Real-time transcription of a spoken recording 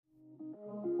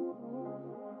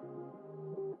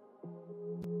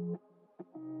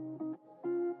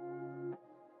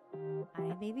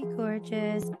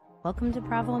witches. Welcome to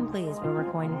Bravo and Blaze, where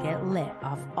we're going to get lit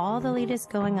off all the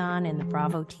latest going on in the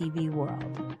Bravo TV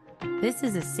world. This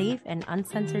is a safe and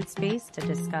uncensored space to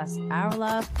discuss our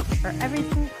love for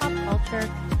everything pop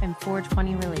culture and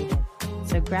 420 related.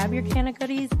 So grab your can of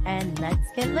goodies and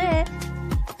let's get lit.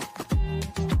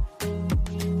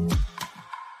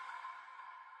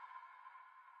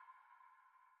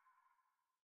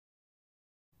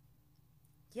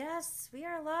 Yes, we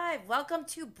are live. Welcome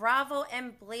to Bravo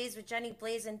and Blaze with Jenny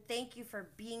Blaze, and thank you for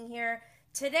being here.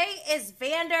 Today is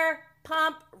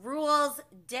Vanderpump Rules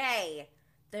Day.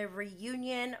 The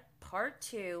reunion part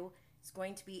 2 is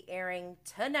going to be airing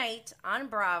tonight on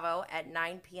Bravo at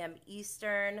 9 p.m.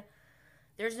 Eastern.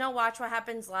 There's no Watch What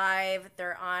Happens Live.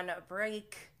 They're on a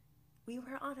break. We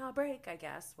were on a break, I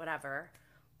guess, whatever.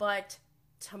 But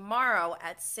tomorrow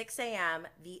at 6 a.m.,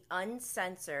 the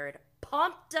uncensored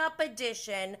pumped up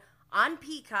edition on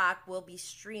Peacock will be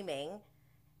streaming,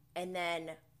 and then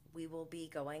we will be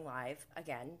going live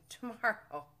again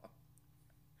tomorrow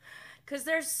because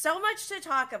there's so much to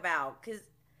talk about. Because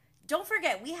don't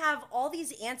forget, we have all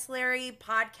these ancillary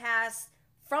podcasts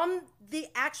from the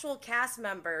actual cast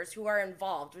members who are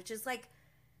involved, which is like,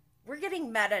 we're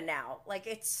getting meta now. Like,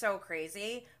 it's so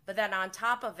crazy. But then on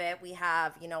top of it, we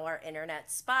have, our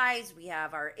internet spies, we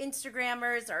have our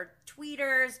Instagrammers, our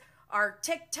tweeters, our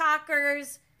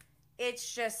TikTokers.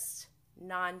 It's just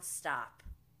nonstop.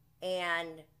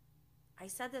 And I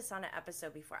said this on an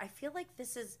episode before. I feel like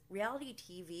reality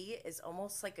TV is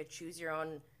almost like a choose your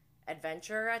own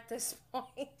adventure at this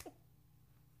point.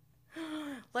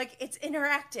 Like, it's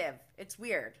interactive. It's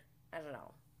weird. I don't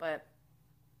know. But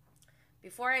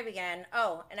before I begin,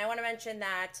 and I want to mention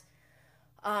that,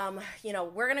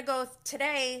 we're going to go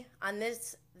today on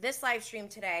this live stream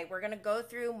today. We're going to go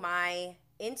through my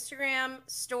Instagram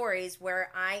stories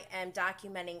where I am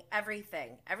documenting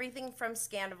everything from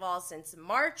Scandoval since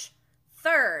March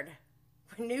 3rd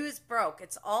when news broke.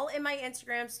 It's all in my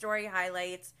Instagram story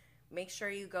highlights. Make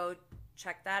sure you go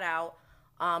check that out.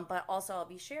 But also I'll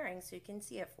be sharing so you can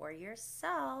see it for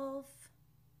yourself.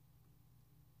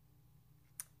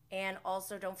 And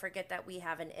also don't forget that we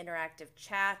have an interactive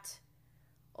chat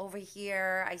over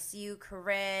here. I see you,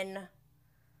 Corinne.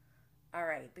 All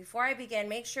right, before I begin,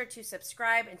 make sure to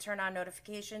subscribe and turn on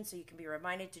notifications so you can be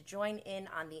reminded to join in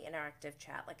on the interactive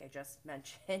chat like I just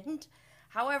mentioned.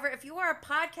 However, if you are a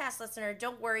podcast listener,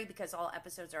 don't worry because all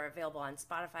episodes are available on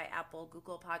Spotify, Apple,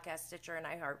 Google Podcasts, Stitcher, and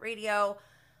iHeartRadio,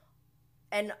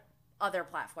 and other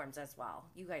platforms as well.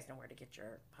 You guys know where to get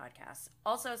your podcasts.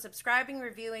 Also, subscribing,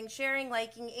 reviewing, sharing,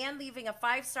 liking, and leaving a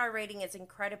 5-star rating is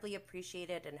incredibly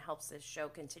appreciated and helps this show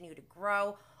continue to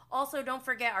grow. Also, don't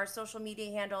forget our social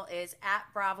media handle is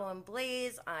 @Bravo and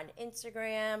Blaze on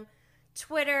Instagram,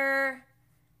 Twitter,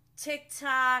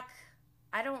 TikTok.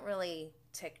 I don't really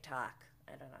TikTok.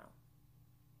 I don't know.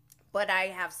 But I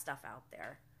have stuff out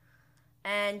there.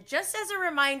 And just as a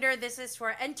reminder, this is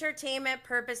for entertainment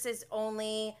purposes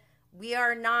only. We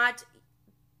are not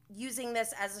using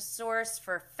this as a source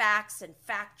for facts and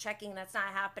fact checking. That's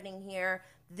not happening here.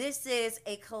 This is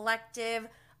a collective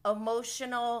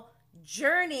emotional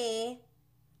journey,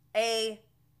 a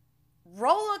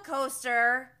roller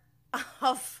coaster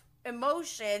of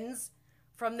emotions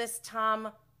from this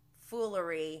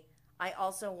tomfoolery. I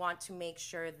also want to make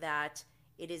sure that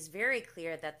it is very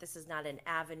clear that this is not an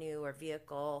avenue or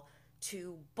vehicle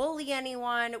to bully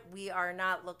anyone. We are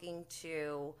not looking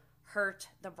to hurt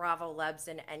the Bravo Lebs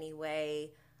in any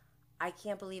way. I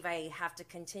can't believe I have to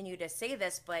continue to say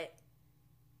this, but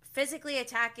physically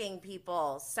attacking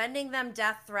people, sending them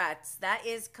death threats, that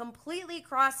is completely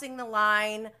crossing the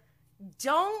line.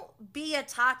 Don't be a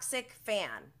toxic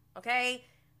fan, okay?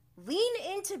 Lean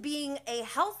into being a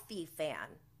healthy fan.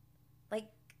 Like,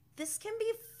 this can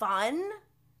be fun.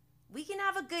 We can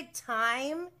have a good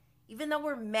time, even though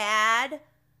we're mad.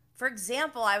 For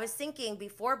example, I was thinking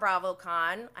before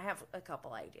BravoCon, I have a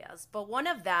couple ideas, but one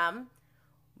of them,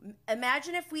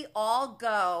 imagine if we all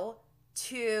go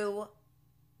to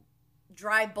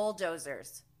dry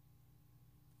bulldozers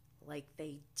like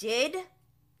they did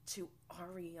to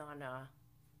Ariana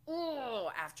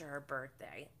after her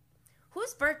birthday.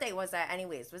 Whose birthday was that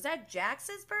anyways? Was that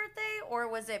Jax's birthday or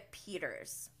was it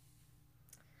Peter's?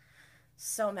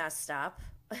 So messed up.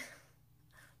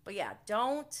 But yeah,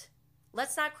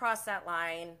 let's not cross that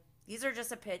line. These are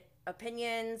just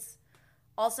opinions.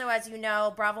 Also, as you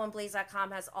know,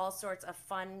 BravoandBlaze.com has all sorts of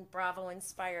fun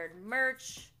Bravo-inspired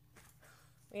merch.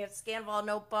 We have Scandoval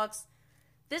notebooks.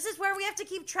 This is where we have to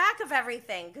keep track of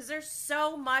everything because there's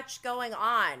so much going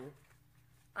on.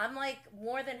 I'm like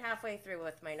more than halfway through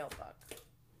with my notebook.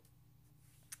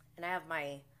 And I have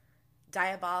my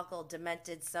diabolical,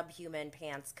 demented, subhuman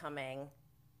pants coming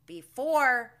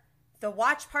before the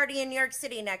watch party in New York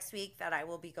City next week that I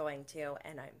will be going to.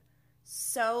 And I'm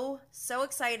so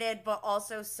excited, but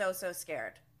also so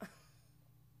scared.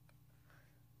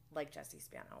 Like Jesse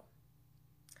Spano.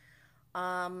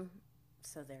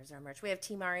 So there's our merch. We have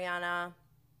Team Ariana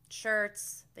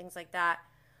shirts, things like that.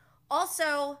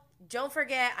 Also, don't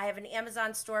forget, I have an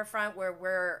Amazon storefront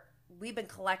where we've been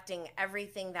collecting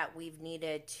everything that we've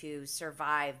needed to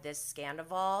survive this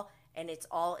Scandoval, and it's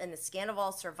all in the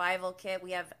Scandoval survival kit.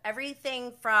 We have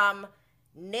everything from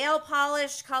nail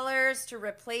polish colors to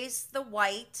replace the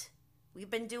white. We've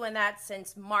been doing that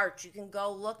since March. You can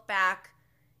go look back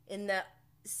in the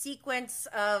sequence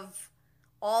of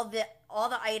all the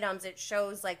items. It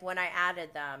shows like when I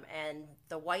added them, and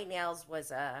the white nails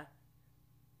was a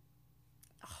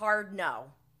hard no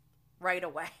right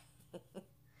away.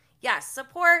 Yes,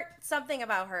 support something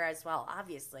about her as well,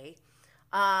 obviously.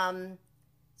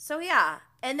 So yeah,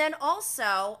 and then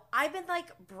also I've been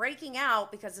like breaking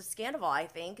out because of Scandoval. I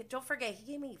think, don't forget,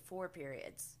 he gave me 4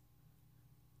 periods.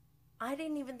 I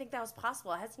didn't even think that was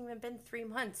possible. It hasn't even been 3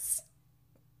 months.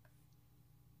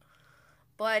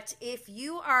 But if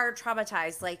you are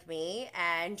traumatized like me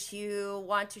and you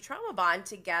want to trauma bond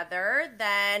together,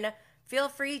 then feel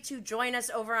free to join us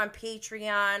over on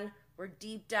Patreon. We're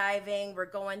deep diving. We're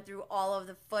going through all of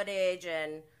the footage,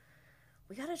 and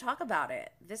we got to talk about it.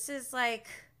 This is like,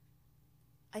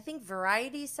 I think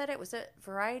Variety said it. Was it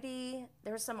Variety?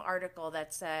 There was some article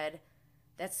that said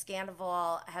that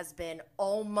Scandoval has been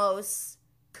almost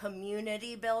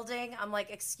community building. I'm like,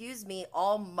 excuse me,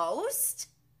 almost?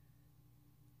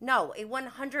 No, it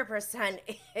 100%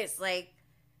 is like,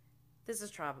 this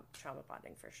is trauma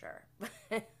bonding for sure.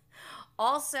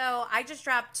 Also, I just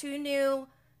dropped 2 new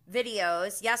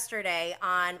videos yesterday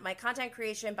on my content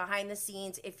creation behind the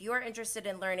scenes. If you're interested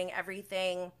in learning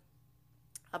everything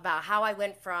about how I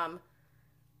went from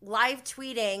live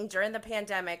tweeting during the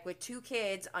pandemic with 2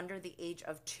 kids under the age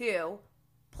of 2,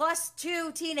 plus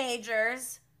 2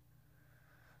 teenagers.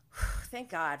 Thank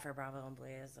God for Bravo and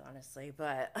Blaze, honestly.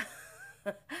 But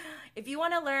if you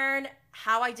want to learn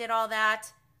how I did all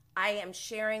that, I am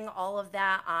sharing all of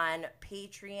that on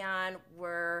Patreon.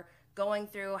 We're going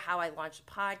through how I launched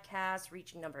a podcast,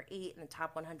 reaching number 8 in the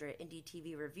top 100 indie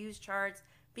TV reviews charts,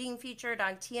 being featured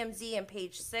on TMZ and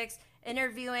Page 6,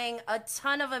 interviewing a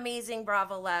ton of amazing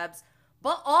Bravo Labs,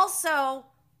 but also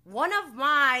one of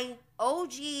my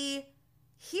OG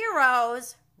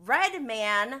heroes,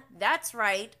 Redman, that's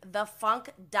right, the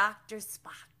Funk Dr.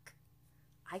 Spock.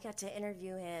 I got to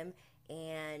interview him,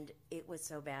 and it was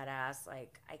so badass.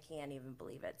 Like, I can't even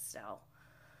believe it still.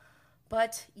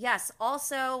 But yes,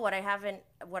 also what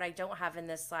I don't have in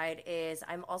this slide is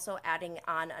I'm also adding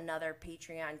on another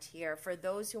Patreon tier for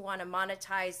those who want to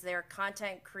monetize their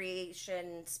content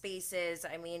creation spaces.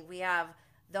 I mean, we have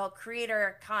the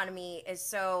creator economy is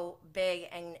so big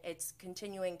and it's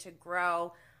continuing to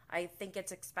grow. I think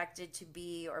it's expected to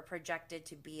be or projected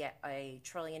to be a $1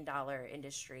 trillion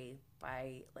industry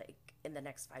by like in the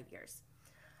next 5 years.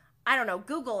 I don't know.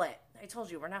 Google it. I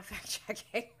told you we're not fact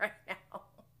checking right now.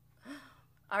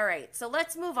 All right. So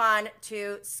let's move on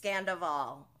to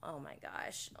Scandoval. Oh my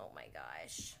gosh. Oh my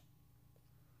gosh.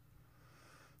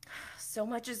 So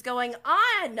much is going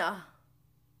on.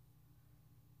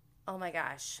 Oh my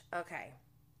gosh. Okay.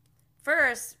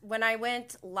 First, when I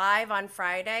went live on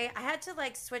Friday, I had to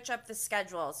like switch up the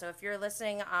schedule. So if you're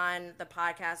listening on the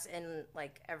podcast in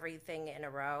like everything in a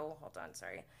row, hold on,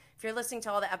 sorry. If you're listening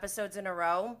to all the episodes in a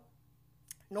row,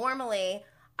 normally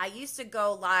I used to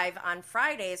go live on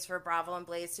Fridays for Bravo and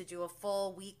Blaze to do a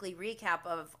full weekly recap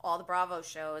of all the Bravo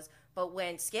shows. But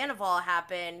when Scandoval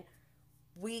happened,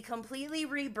 we completely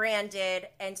rebranded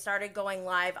and started going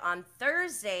live on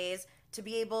Thursdays to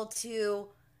be able to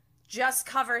just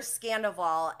cover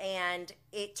Scandoval, and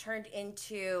it turned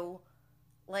into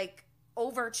like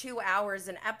over 2 hours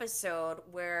an episode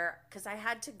because I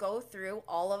had to go through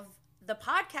all of the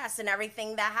podcasts and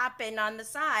everything that happened on the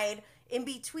side in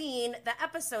between the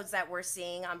episodes that we're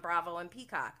seeing on Bravo and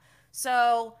Peacock.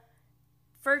 So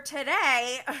for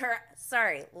today,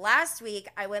 last week,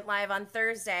 I went live on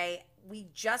Thursday. We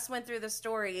just went through the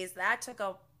stories. That took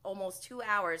almost 2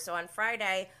 hours. So on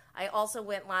Friday, I also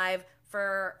went live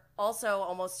for also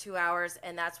almost 2 hours,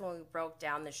 and that's when we broke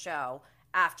down the show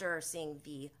after seeing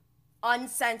the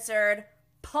uncensored,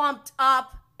 pumped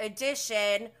up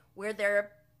edition where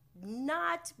they're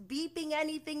not beeping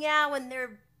anything out and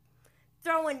they're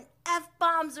throwing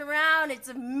F-bombs around. It's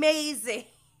amazing.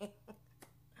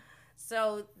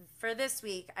 So for this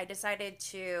week, I decided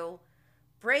to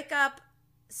break up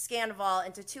Scandoval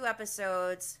into 2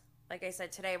 episodes, like I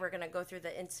said, today we're going to go through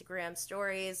the Instagram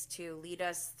stories to lead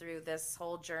us through this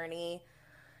whole journey.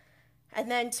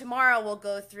 And then tomorrow we'll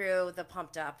go through the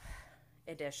Pumped Up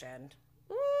edition.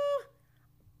 Ooh,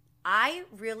 I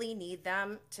really need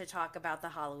them to talk about the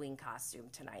Halloween costume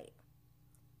tonight.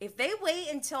 If they wait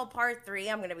until part 3,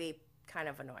 I'm going to be kind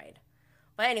of annoyed.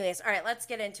 But anyways, all right, let's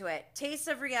get into it. Taste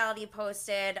of Reality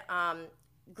posted,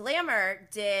 Glamour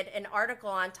did an article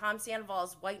on Tom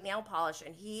Sandoval's white nail polish,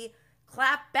 and he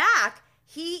clapped back.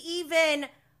 He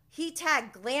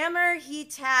tagged Glamour, he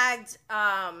tagged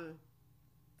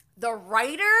the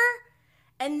writer,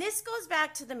 and this goes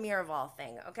back to the Miraval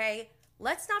thing, okay?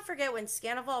 Let's not forget when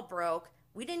Scandoval broke,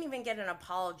 we didn't even get an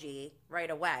apology right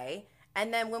away.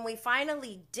 And then when we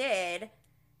finally did,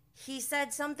 he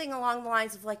said something along the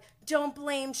lines of like, don't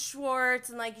blame Schwartz,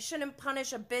 and like, you shouldn't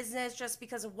punish a business just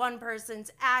because of one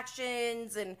person's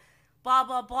actions, and blah,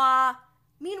 blah, blah.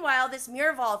 Meanwhile, this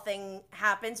Miraval thing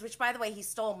happens, which, by the way, he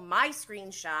stole my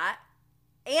screenshot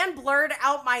and blurred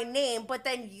out my name, but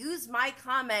then used my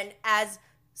comment as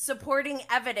supporting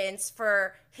evidence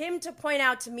for him to point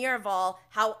out to Miraval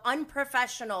how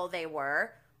unprofessional they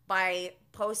were by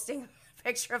posting a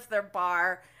picture of their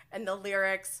bar and the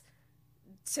lyrics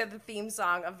to the theme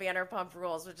song of Vanderpump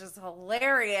Rules, which is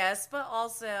hilarious, but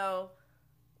also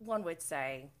one would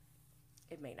say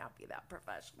it may not be that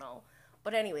professional.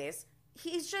 But anyways,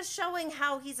 he's just showing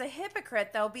how he's a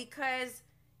hypocrite, though, because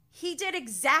he did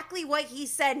exactly what he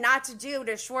said not to do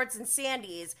to Schwartz and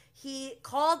Sandy's. He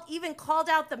even called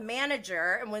out the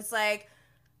manager and was like,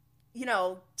 you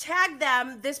know, tag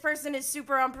them. This person is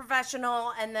super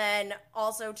unprofessional. And then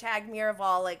also tag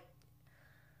Miraval. Like,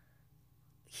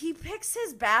 he picks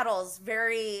his battles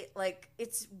very, like,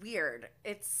 it's weird.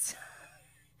 It's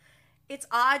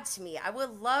odd to me. I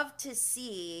would love to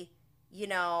see, you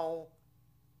know,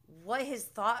 what his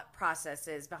thought process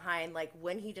is behind, like,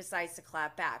 when he decides to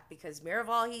clap back, because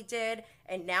Miraval he did,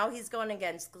 and now he's going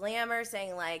against Glamour,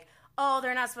 saying like, oh,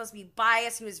 they're not supposed to be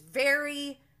biased. He was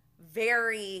very,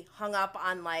 very hung up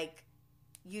on like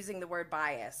using the word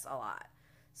bias a lot.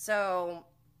 So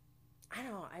I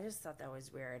don't know, I just thought that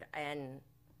was weird. And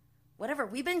whatever,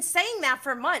 we've been saying that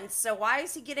for months, so why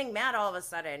is he getting mad all of a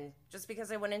sudden just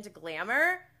because I went into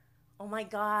Glamour? Oh my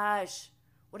gosh,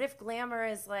 what if Glamour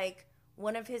is like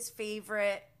one of his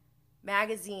favorite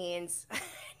magazines?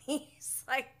 He's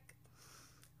like,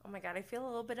 oh my God, I feel a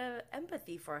little bit of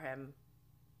empathy for him.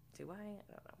 Do I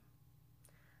don't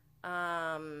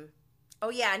know. Oh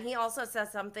yeah, and he also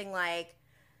says something like,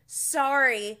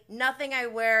 sorry, nothing I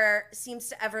wear seems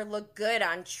to ever look good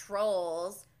on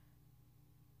trolls.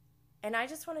 And I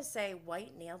just want to say,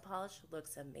 white nail polish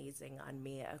looks amazing on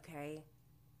me, okay?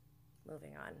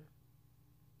 Moving on.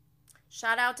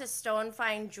 Shout out to Stone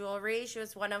Fine Jewelry. She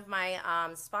was one of my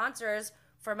sponsors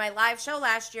for my live show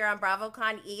last year on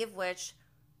BravoCon Eve, which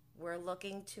we're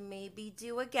looking to maybe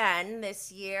do again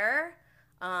this year.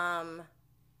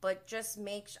 But just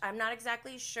I'm not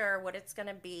exactly sure what it's going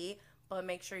to be, but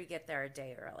make sure you get there a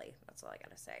day early. That's all I got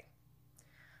to say.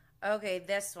 Okay,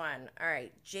 this one. All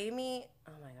right, Jamie.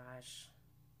 Oh my gosh.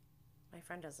 My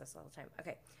friend does this all the time.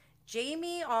 Okay,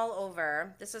 Jamie All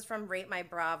Over. This is from Rate My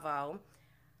Bravo.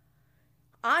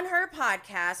 On her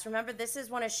podcast, remember, this is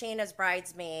one of Shayna's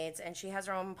bridesmaids, and she has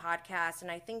her own podcast, and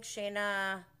I think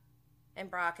Shayna and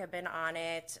Brock have been on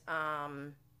it.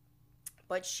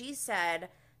 But she said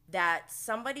that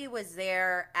somebody was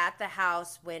there at the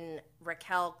house when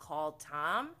Raquel called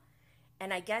Tom,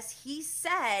 and I guess he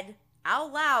said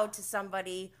out loud to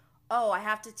somebody, oh, I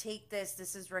have to take this.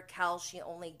 This is Raquel. She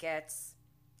only gets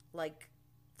like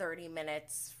 30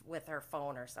 minutes with her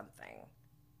phone or something.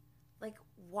 Like,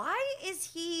 why is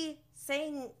he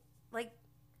saying, like,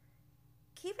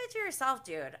 keep it to yourself,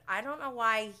 dude? I don't know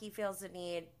why he feels the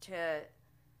need to.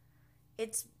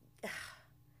 It's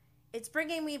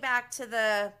bringing me back to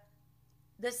the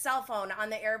cell phone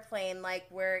on the airplane, like,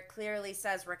 where it clearly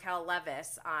says Raquel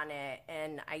Leviss on it,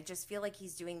 and I just feel like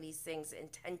he's doing these things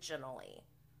intentionally.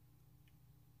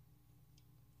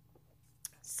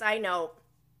 Side note,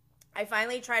 I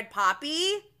finally tried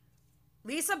Poppy.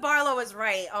 Lisa Barlow was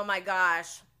right. Oh my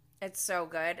gosh. It's so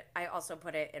good. I also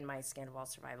put it in my Scandoval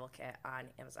survival kit on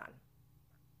Amazon.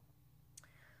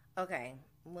 Okay,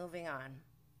 moving on.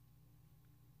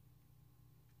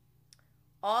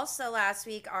 Also last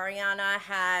week, Ariana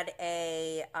had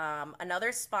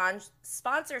another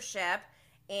sponsorship,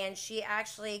 and she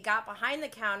actually got behind the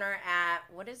counter at,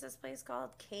 what is this place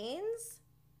called? Cane's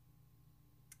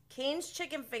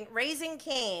Chicken Finger, Raising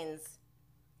Cane's.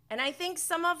 And I think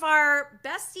some of our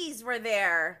besties were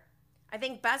there. I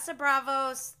think Best of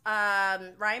Bravos,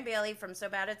 Ryan Bailey from So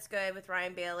Bad It's Good with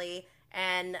Ryan Bailey.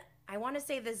 And I want to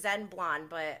say the Zen Blonde,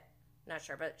 but not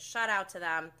sure. But shout out to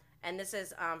them. And this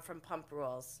is from Pump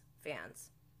Rules fans.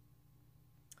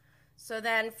 So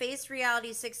then Face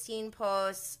Reality 16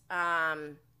 posts,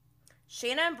 Shayna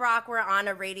and Brock were on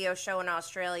a radio show in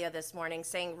Australia this morning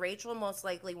saying Rachel most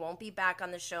likely won't be back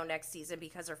on the show next season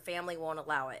because her family won't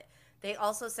allow it. They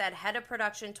also said head of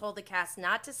production told the cast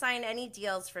not to sign any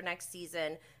deals for next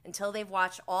season until they've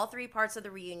watched all 3 parts of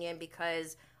the reunion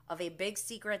because of a big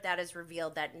secret that is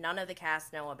revealed that none of the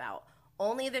cast know about.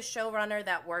 Only the showrunner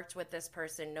that worked with this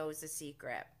person knows the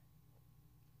secret.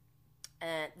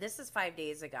 And this is 5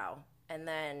 days ago. And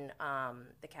then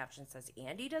the caption says,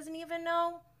 Andy doesn't even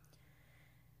know.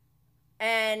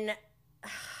 And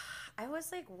I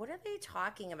was like, what are they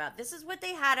talking about? This is what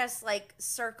they had us like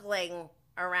circling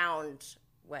around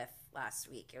with last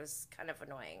week. It was kind of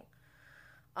annoying.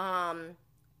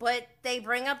 But they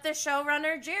bring up the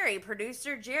showrunner Jerry,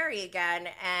 producer Jerry again,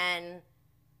 and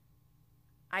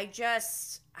I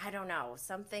don't know.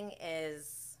 Something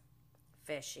is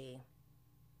fishy.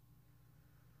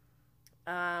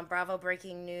 Bravo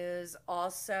breaking news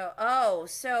also. Oh,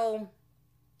 so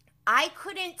I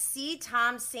couldn't see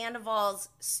Tom Sandoval's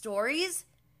stories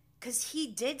because he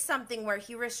did something where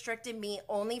he restricted me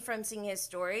only from seeing his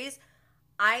stories.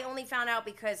 I only found out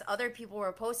because other people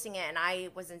were posting it and I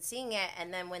wasn't seeing it.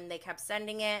 And then when they kept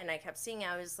sending it and I kept seeing it,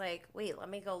 I was like, wait, let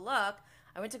me go look.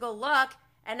 I went to go look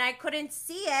and I couldn't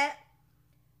see it.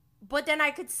 But then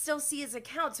I could still see his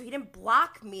account. So he didn't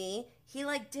block me. He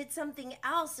like did something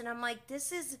else. And I'm like,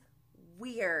 this is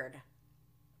weird.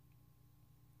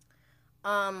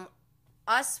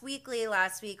 Us Weekly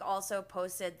last week also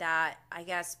posted that I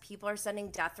guess people are sending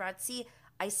death threats. See,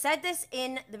 I said this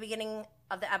in the beginning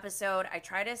of the episode. I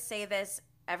try to say this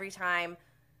every time.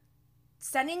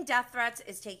 Sending death threats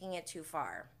is taking it too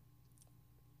far.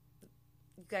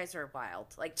 You guys are wild.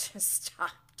 Like, just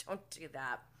stop. Don't do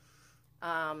that.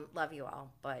 Love you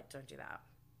all, but don't do that.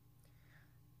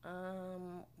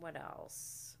 What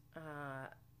else?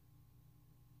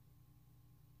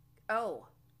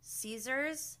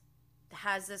 Caesar's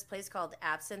has this place called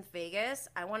Absinthe Vegas.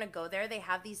 I want to go there. They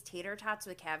have these tater tots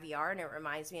with caviar, and it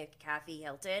reminds me of Kathy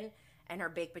Hilton and her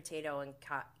baked potato and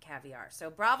caviar.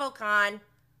 So BravoCon,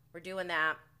 we're doing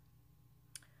that.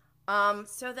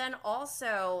 So then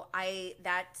also,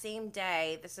 that same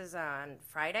day, this is on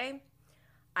Friday,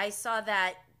 I saw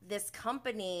that this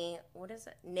company, what is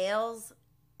it? Nails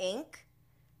Inc.,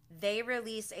 they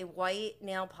released a white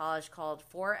nail polish called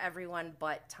For Everyone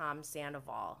But Tom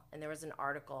Sandoval. And there was an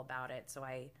article about it. So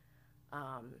I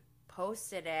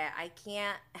posted it. I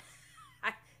can't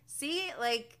see,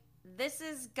 like, this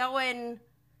is going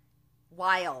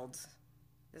wild.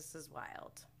 This is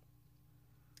wild.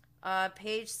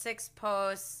 Page 6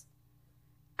 posts.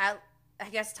 I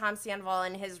guess Tom Sandoval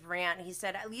in his rant, he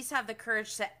said, at least have the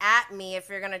courage to at me if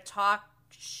you're going to talk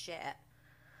shit.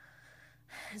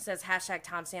 It says, hashtag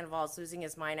Tom Sandoval is losing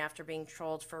his mind after being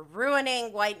trolled for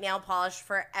ruining white nail polish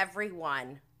for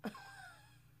everyone.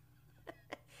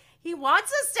 He wants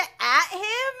us to at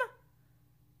him?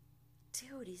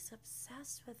 Dude, he's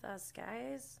obsessed with us,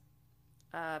 guys.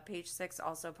 Page 6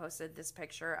 also posted this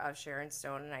picture of Sharon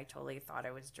Stone, and I totally thought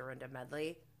it was Dorinda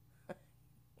Medley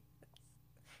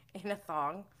in a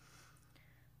thong.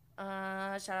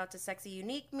 Shout out to Sexy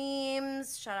Unique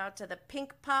Memes. Shout out to the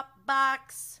Pink Pop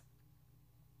Box.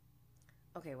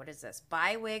 Okay, what is this?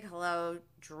 Buy wig, hello,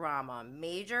 drama.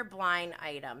 Major blind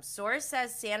item. Source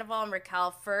says Sandoval and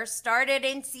Raquel first started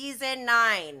in season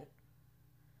 9.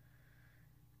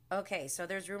 Okay, so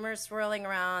there's rumors swirling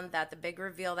around that the big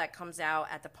reveal that comes out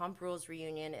at the Pump Rules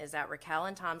reunion is that Raquel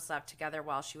and Tom slept together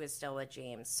while she was still with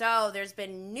James. So there's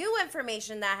been new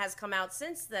information that has come out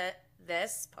since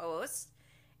this post,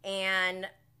 and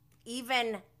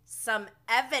even some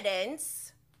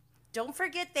evidence. Don't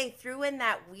forget they threw in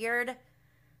that weird,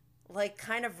 like,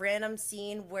 kind of random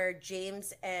scene where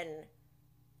James and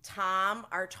Tom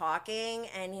are talking,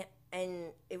 and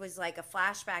it was like a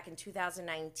flashback in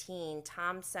 2019.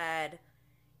 Tom said,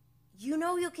 you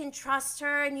know you can trust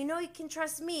her, and you know you can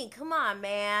trust me. Come on,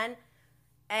 man.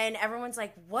 And everyone's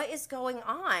like, what is going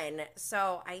on?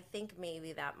 So I think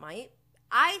maybe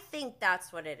I think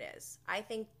that's what it is. I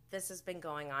think this has been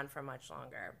going on for much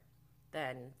longer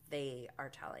than they are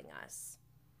telling us.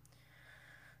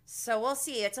 So we'll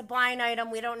see. It's a blind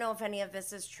item. We don't know if any of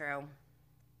this is true.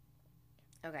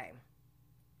 Okay.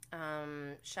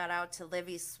 Shout out to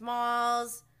Livy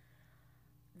Smalls.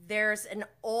 There's an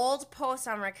old post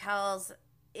on Raquel's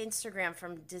Instagram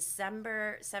from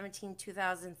December 17,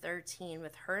 2013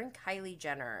 with her and Kylie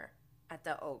Jenner at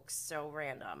the Oaks. So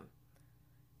random.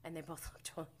 And they both look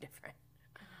totally different.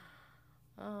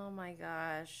 Oh my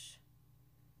gosh.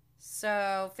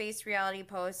 So Face Reality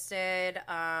posted,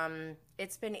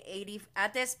 it's been 80,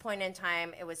 at this point in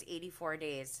time, it was 84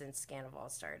 days since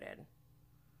Scandoval started.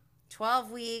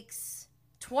 12 weeks,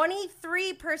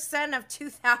 23% of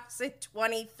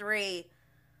 2023.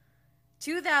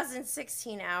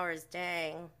 2016 hours,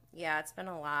 dang. Yeah, it's been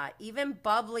a lot. Even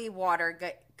Bubbly Water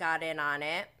got in on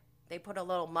it. They put a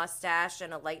little mustache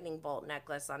and a lightning bolt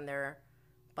necklace on their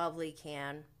bubbly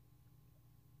can.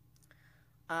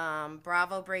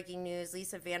 Bravo breaking news.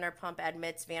 Lisa Vanderpump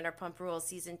admits Vanderpump Rules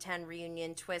season 10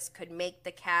 reunion twist could make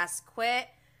the cast quit.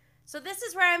 So this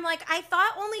is where I'm like, I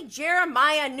thought only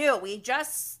Jeremiah knew. We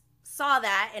just saw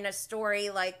that in a story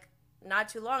like not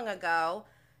too long ago.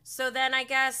 So then I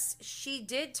guess she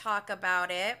did talk about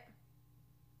it.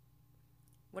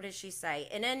 What did she say?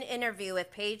 In an interview with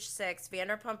Page 6,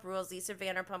 Vanderpump Rules, Lisa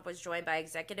Vanderpump was joined by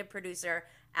executive producer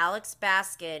Alex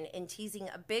Baskin in teasing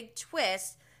a big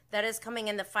twist that is coming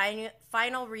in the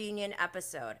final reunion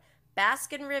episode.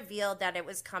 Baskin revealed that it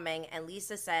was coming, and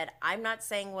Lisa said, "I'm not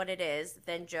saying what it is,"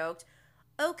 then joked,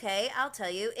 "Okay, I'll tell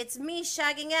you. It's me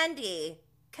shagging Andy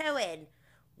Cohen."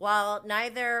 While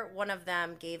neither one of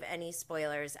them gave any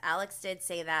spoilers, Alex did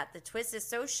say that the twist is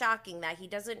so shocking that he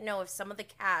doesn't know if some of the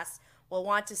cast will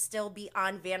want to still be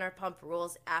on Vanderpump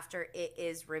Rules after it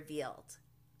is revealed.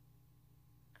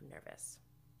 I'm nervous.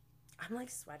 I'm like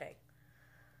sweating.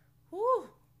 Woo!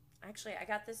 Actually, I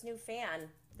got this new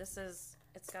fan. It's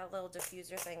got a little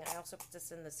diffuser thing. I also put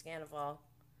this in the Scandoval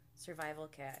survival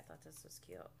kit. I thought this was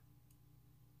cute.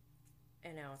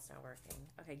 And now it's not working.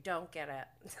 Okay, don't get it.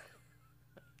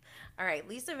 All right,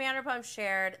 Lisa Vanderpump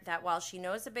shared that while she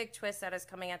knows the big twist that is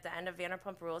coming at the end of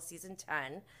Vanderpump Rules season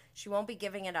 10, she won't be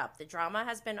giving it up. The drama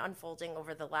has been unfolding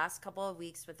over the last couple of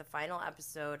weeks with the final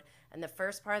episode and the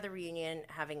first part of the reunion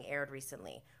having aired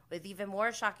recently. With even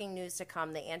more shocking news to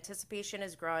come, the anticipation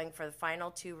is growing for the final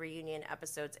 2 reunion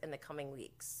episodes in the coming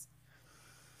weeks.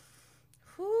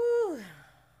 Whew,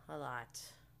 a lot.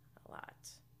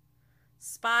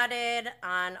 Spotted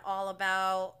on All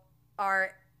About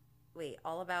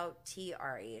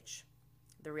TRH,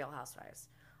 The Real Housewives.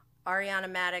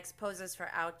 Ariana Madix poses for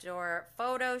outdoor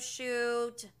photo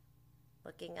shoot.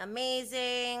 Looking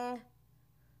amazing.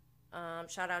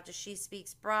 Shout out to She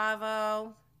Speaks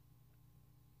Bravo.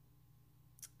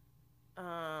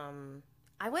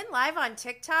 I went live on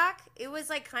TikTok. It was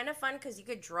like kind of fun because you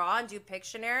could draw and do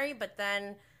Pictionary, but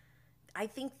then I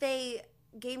think they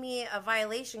gave me a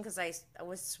violation because I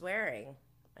was swearing.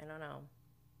 I don't know.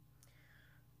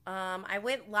 I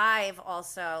went live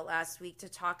also last week to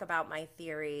talk about my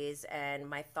theories and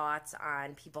my thoughts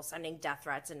on people sending death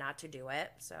threats and not to do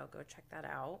it. So go check that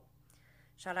out.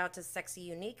 Shout out to Sexy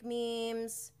Unique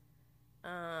Memes.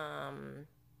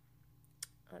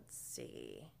 Let's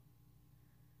see.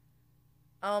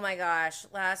 Oh my gosh.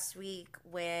 Last week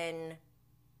when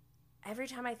every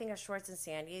time I think of Schwartz and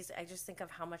Sandy's, I just think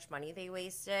of how much money they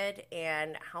wasted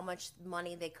and how much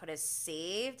money they could have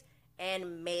saved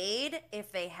and made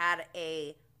if they had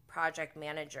a project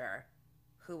manager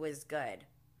who was good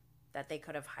that they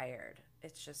could have hired.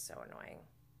 It's just so annoying.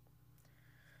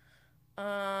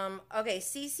 Okay,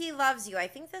 CC Loves You. I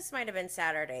think this might have been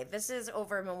Saturday. This is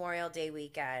over Memorial Day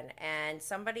weekend. And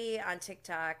somebody on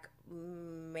TikTok,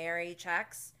 Mary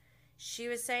Checks, she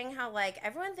was saying how, like,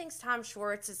 everyone thinks Tom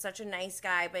Schwartz is such a nice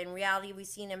guy, but in reality, we've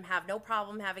seen him have no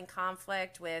problem having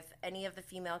conflict with any of the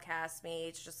female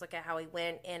castmates. Just look at how he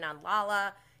went in on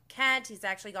Lala Kent. He's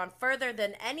actually gone further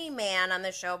than any man on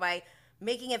the show by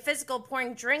making it physical,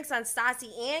 pouring drinks on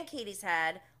Stassi and Katie's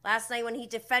head. Last night when he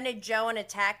defended Joe and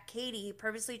attacked Katie, he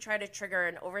purposely tried to trigger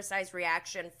an oversized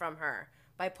reaction from her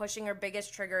by pushing her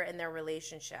biggest trigger in their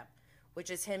relationship,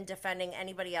 which is him defending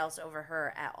anybody else over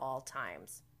her at all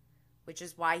times. Which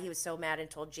is why he was so mad and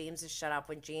told James to shut up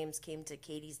when James came to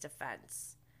Katie's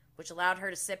defense, which allowed her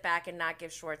to sit back and not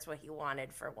give Schwartz what he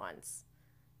wanted for once.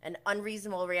 An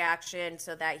unreasonable reaction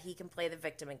so that he can play the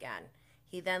victim again.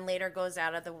 He then later goes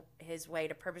out of his way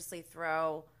to purposely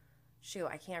throw... Shoot,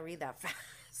 I can't read that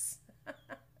fast.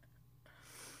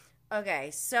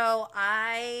 Okay, so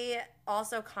I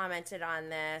also commented on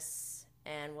this,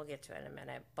 and we'll get to it in a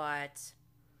minute, but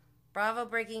Bravo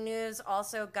Breaking News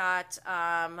also got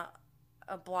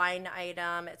a blind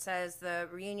item. It says the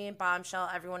reunion bombshell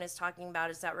everyone is talking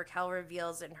about is that Raquel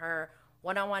reveals in her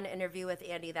one-on-one interview with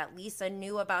Andy that Lisa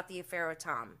knew about the affair with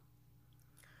Tom.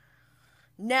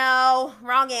 No,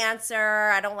 wrong answer.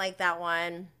 I don't like that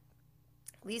one.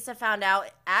 Lisa found out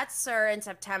at SUR in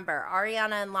September.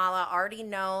 Ariana and Lala already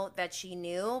know that she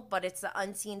knew, but it's the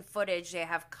unseen footage they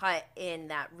have cut in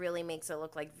that really makes it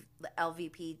look like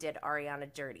LVP did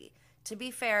Ariana dirty. To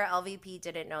be fair, LVP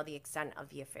didn't know the extent of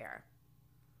the affair.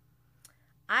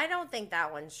 I don't think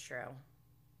that one's true.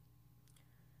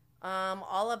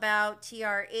 All About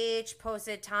TRH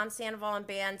posted Tom Sandoval and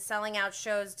band selling out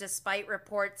shows despite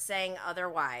reports saying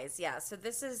otherwise. Yeah, so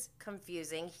this is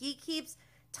confusing.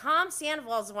 Tom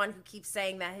Sandoval's the one who keeps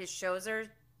saying that his shows are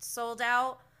sold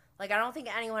out. Like, I don't think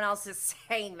anyone else is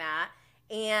saying that.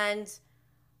 And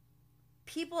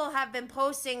people have been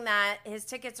posting that his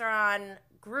tickets are on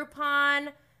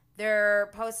Groupon. They're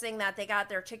posting that they got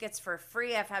their tickets for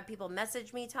free. I've had people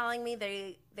message me telling me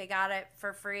they got it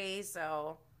for free,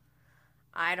 so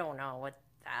I don't know what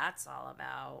that's all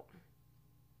about.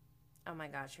 Oh my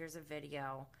gosh, here's a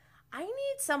video. I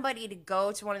need somebody to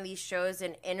go to one of these shows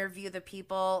and interview the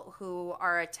people who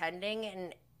are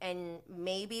attending and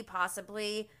maybe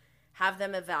possibly have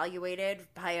them evaluated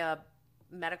by a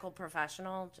medical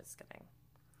professional. Just kidding.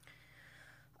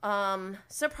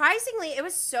 Surprisingly, it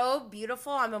was so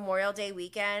beautiful on Memorial Day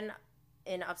weekend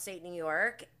in upstate New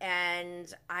York,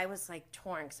 and I was like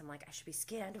torn because I'm like, I should be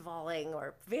Scandovaling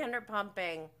or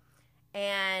Vanderpumping,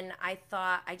 and I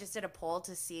thought I just did a poll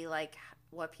to see like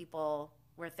what people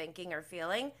were thinking or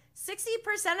feeling.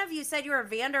 60% of you said you were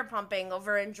Vanderpumping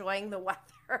over enjoying the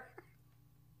weather.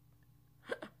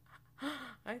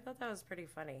 I thought that was pretty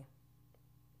funny.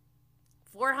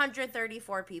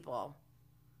 434 people.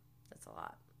 That's a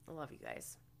lot. I love you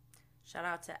guys. Shout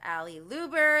out to Allie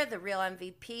Luber, the real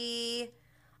MVP.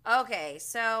 Okay,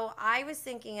 so I was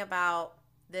thinking about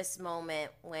this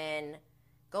moment when,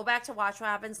 go back to Watch What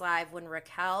Happens Live, when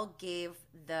Raquel gave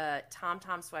the Tom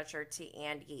Tom sweatshirt to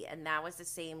Andy, and that was the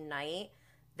same night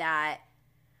that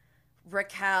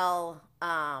Raquel,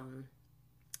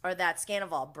 or that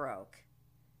Scandoval broke.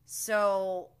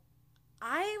 So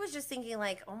I was just thinking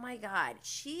like, oh my God,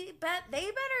 they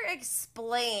better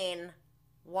explain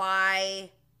why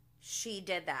she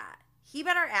did that. He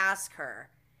better ask her.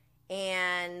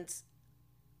 And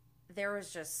there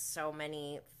was just so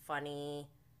many funny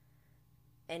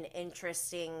and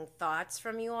interesting thoughts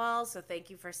from you all. So thank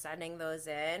you for sending those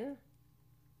in.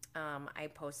 I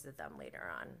posted them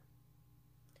later on.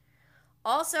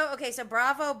 Also, okay, so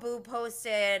Bravo Boo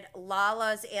posted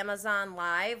Lala's Amazon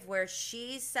Live where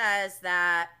she says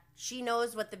that she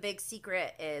knows what the big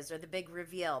secret is or the big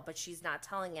reveal, but she's not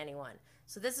telling anyone.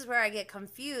 So this is where I get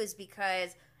confused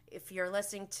because if you're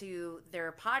listening to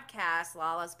their podcast,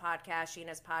 Lala's podcast,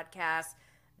 Sheena's podcast,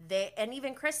 and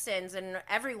even Kristen's and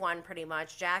everyone pretty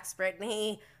much, Jax,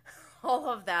 Brittany, all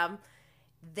of them,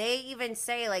 they even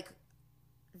say like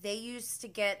they used to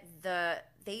get the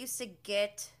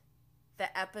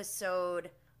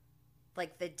episode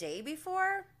like the day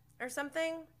before or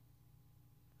something.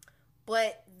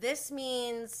 But this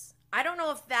means, I don't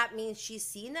know if that means she's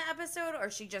seen the episode or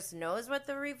she just knows what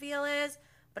the reveal is,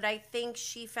 but I think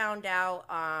she found out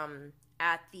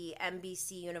at the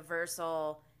NBC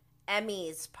Universal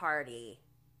Emmys party.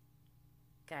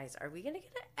 Guys, are we going to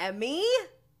get an Emmy?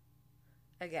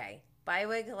 Okay.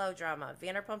 Bywig, hello, drama.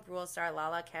 Vanderpump Rules star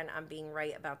Lala Ken, I'm being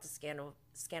right about the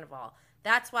Scandoval.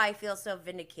 That's why I feel so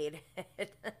vindicated.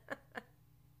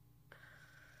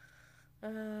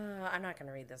 I'm not going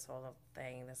to read this whole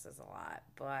thing. This is a lot.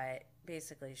 But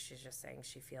basically, she's just saying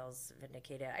she feels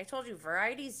vindicated. I told you,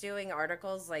 Variety's doing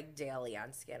articles like daily on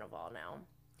Scandoval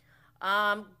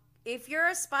now. If you're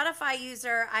a Spotify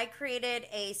user, I created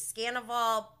a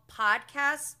Scandoval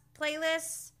podcast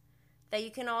playlist that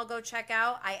you can all go check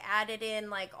out. I added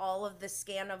in like all of the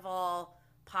Scandoval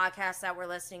podcasts that we're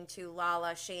listening to.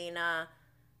 Lala, Shayna,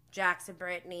 Jackson,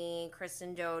 Brittany,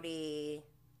 Kristen Doty,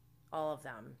 all of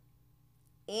them.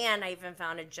 And I even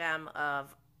found a gem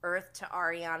of Earth to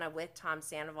Ariana with Tom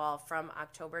Sandoval from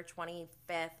October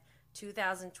 25th,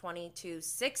 2022,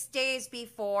 6 days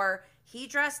before he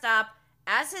dressed up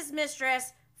as his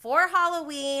mistress for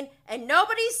Halloween, and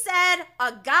nobody said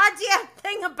a goddamn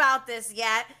thing about this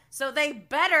yet, so they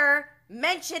better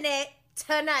mention it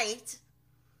tonight.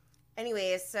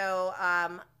 Anyways, so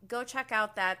go check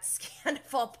out that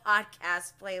Scandoval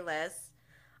podcast playlist.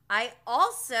 I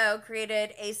also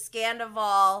created a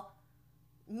Scandoval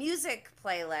music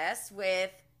playlist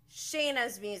with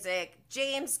Shayna's music,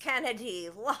 James Kennedy,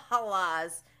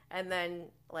 Lala's, and then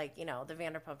like, you know, the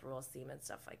Vanderpump Rules theme and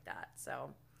stuff like that. So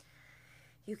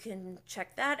you can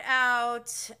check that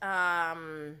out.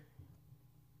 My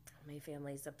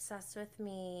family's obsessed with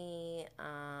me.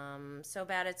 So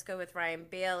Bad It's Good with Ryan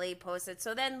Bailey posted.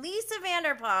 So then Lisa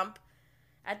Vanderpump,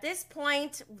 at this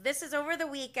point, this is over the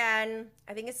weekend.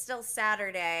 I think it's still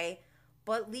Saturday.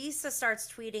 But Lisa starts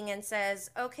tweeting and says,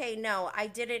 okay, no, I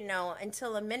didn't know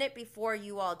until a minute before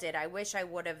you all did. I wish I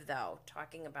would have, though,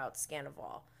 talking about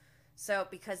Scandoval. So,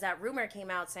 because that rumor came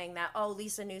out saying that, oh,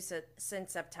 Lisa knew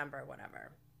since September,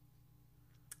 whatever.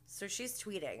 So she's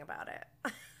tweeting about it.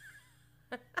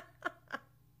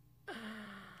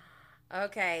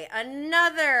 Okay,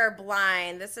 another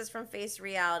blind. This is from Face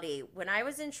Reality. When I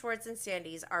was in Schwartz and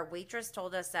Sandy's, our waitress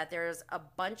told us that there's a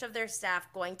bunch of their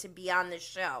staff going to be on the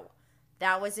show.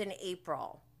 That was in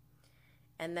April.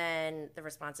 And then the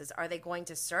response is, are they going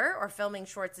to SIR or filming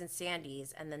Schwartz and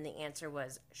Sandy's? And then the answer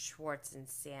was Schwartz and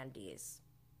Sandy's.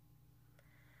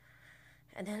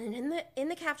 And then in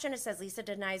the caption, it says, Lisa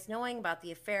denies knowing about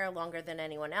the affair longer than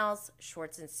anyone else.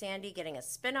 Schwartz and Sandy getting a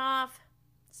spinoff.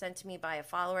 Sent to me by a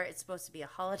follower. It's supposed to be a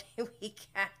holiday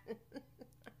weekend.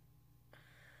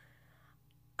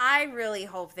 I really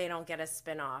hope they don't get a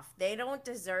spinoff. They don't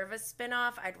deserve a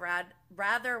spinoff. I'd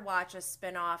rather watch a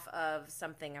spinoff of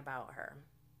something about her.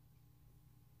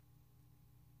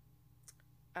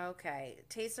 Okay.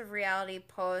 Taste of Reality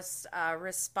posts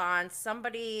response.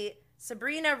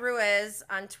 Sabrina Ruiz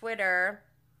on Twitter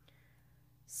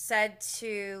said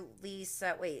to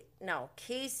Lisa,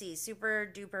 Casey,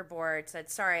 super duper bored,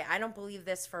 said, sorry, I don't believe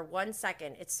this for 1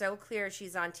 second. It's so clear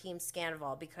she's on Team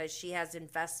Scandoval because she has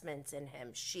investments in him.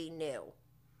 She knew.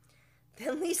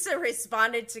 Then Lisa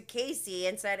responded to Casey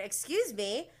and said, excuse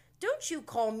me, don't you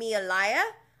call me a liar.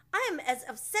 I am as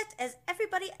upset as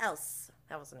everybody else.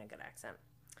 That wasn't a good accent.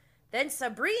 Then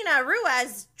Sabrina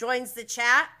Ruiz joins the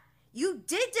chat. You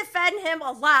did defend him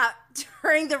a lot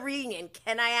during the reunion.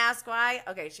 Can I ask why?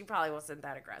 Okay, she probably wasn't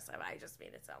that aggressive. I just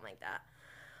made it sound like that.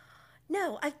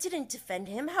 No, I didn't defend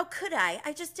him. How could I?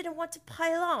 I just didn't want to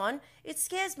pile on. It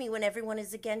scares me when everyone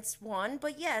is against one.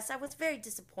 But yes, I was very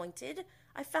disappointed.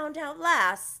 I found out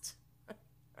last. I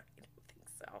don't think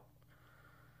so.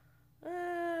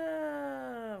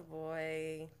 Oh,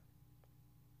 boy.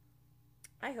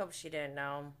 I hope she didn't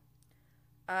know.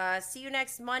 See you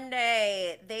next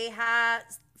Monday. They have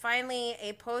finally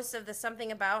a post of the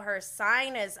Something About Her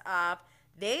sign is up.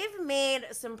 They've made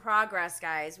some progress,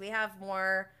 guys. We have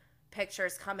more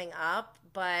pictures coming up,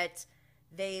 but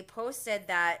they posted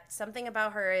that Something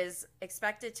About Her is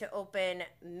expected to open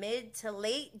mid to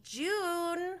late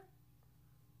June.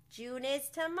 June is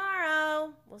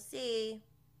tomorrow. We'll see.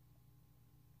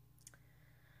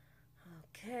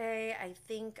 Okay, I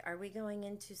think, are we going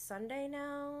into Sunday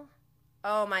now?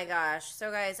 Oh my gosh.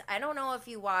 So guys, I don't know if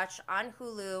you watch on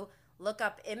Hulu, look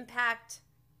up Impact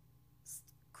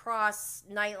Cross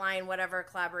Nightline, whatever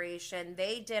collaboration.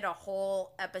 They did a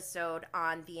whole episode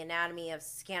on the anatomy of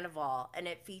Scandoval, and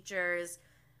it features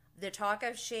the Talk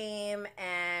of Shame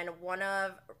and one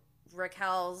of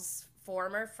Raquel's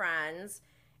former friends.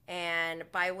 And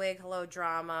Bywig Hello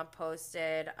Drama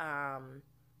posted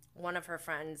one of her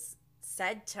friends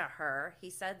said to her,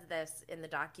 he said this in the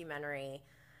documentary,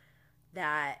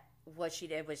 that what she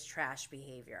did was trash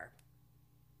behavior.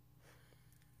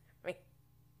 I mean,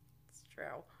 it's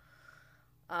true.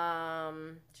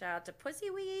 Shout out to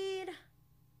Pussyweed.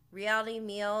 Reality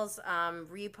Meals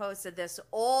reposted this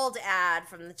old ad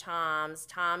from the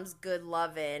Tom's Good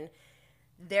Lovin'.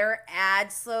 Their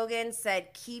ad slogan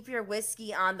said, keep your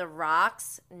whiskey on the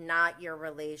rocks, not your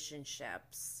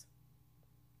relationships.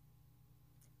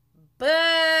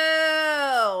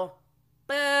 Boo!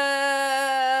 Boo!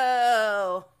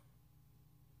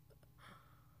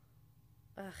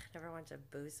 Ugh, never want to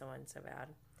boo someone so bad.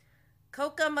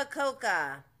 Coca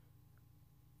Macoca.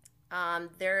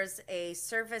 There's a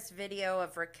surface video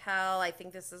of Raquel. I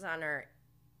think this is on her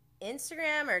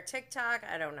Instagram or TikTok.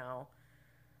 I don't know.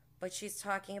 But she's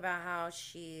talking about how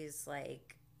she's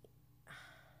like,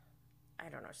 I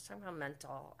don't know. She's talking about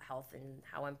mental health and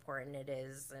how important it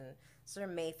is. And sort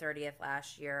of May 30th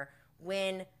last year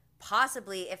when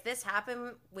possibly, if this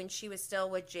happened when she was still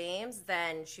with James,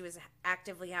 then she was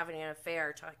actively having an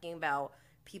affair talking about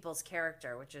people's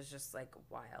character, which is just like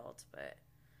wild, but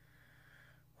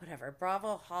whatever.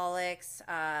 Bravoholics.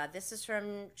 This is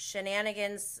from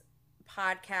Shenanigans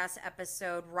podcast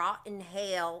episode Rotten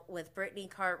Hail with Brittany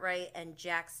Cartwright and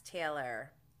Jax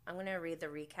Taylor. I'm going to read the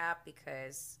recap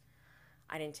because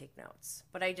I didn't take notes,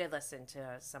 but I did listen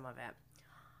to some of it.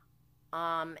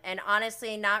 And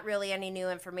honestly, not really any new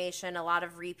information, a lot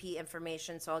of repeat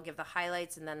information. So I'll give the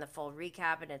highlights and then the full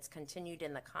recap, and it's continued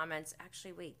in the comments.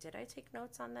 Actually, wait, did I take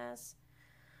notes on this?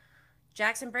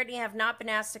 Jax and Brittany have not been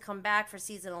asked to come back for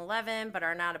season 11, but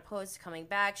are not opposed to coming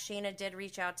back. Shayna did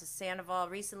reach out to Sandoval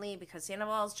recently because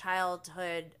Sandoval's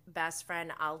childhood best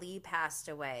friend Ali passed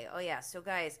away. Oh yeah, so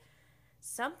guys,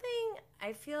 something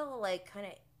I feel like kind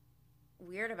of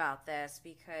weird about this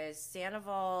because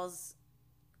Sandoval's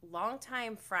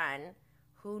longtime friend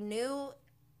who knew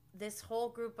this whole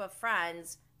group of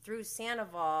friends through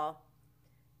Scandoval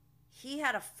he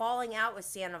had a falling out with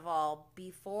Sandoval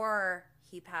before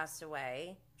he passed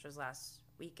away, which was last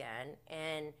weekend.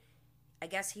 And I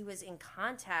guess he was in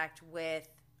contact with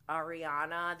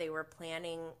Ariana. They were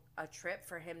planning a trip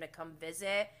for him to come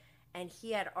visit, and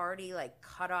he had already like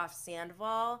cut off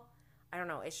Sandoval. I don't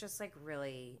know. It's just like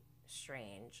really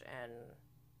strange and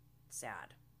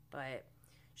sad. But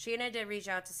Sheena did reach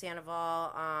out to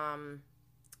Sandoval.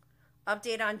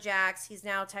 Update on Jax. He's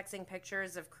now texting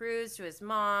pictures of Cruz to his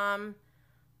mom.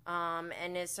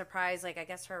 And is surprised, like, I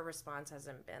guess her response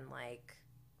hasn't been like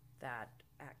that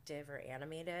active or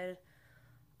animated.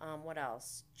 What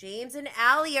else? James and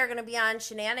Allie are going to be on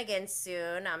Shenanigans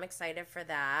soon. I'm excited for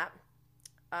that.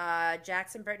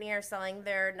 Jax and Brittany are selling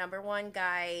their number one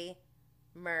guy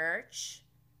merch.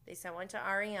 They sent one to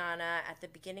Ariana. At the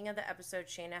beginning of the episode,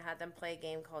 Shayna had them play a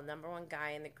game called Number One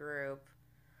Guy in the Group.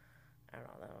 I don't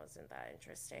know, that wasn't that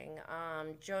interesting.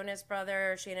 Jonas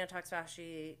Brother, Shayna talks about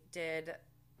she did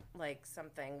like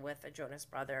something with a Jonas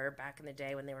Brother back in the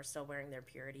day when they were still wearing their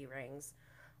purity rings.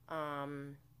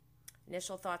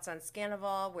 Initial thoughts on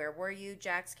Scandoval. Where were you?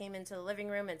 Jax came into the living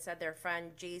room and said their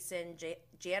friend Jason,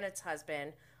 Janet's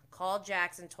husband, called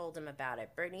Jax and told him about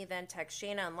it. Brittany then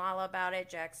texted Shayna and Lala about it.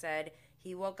 Jax said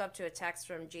he woke up to a text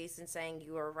from Jason saying,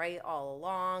 "You were right all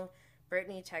along."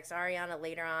 Brittany texted Ariana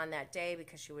later on that day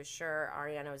because she was sure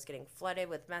Ariana was getting flooded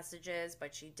with messages,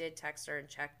 but she did text her and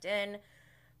checked in.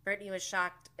 Brittany was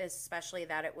shocked, especially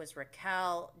that it was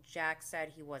Raquel. Jax said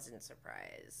he wasn't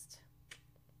surprised.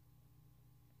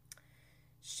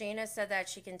 Shayna said that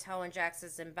she can tell when Jax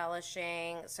is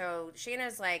embellishing. So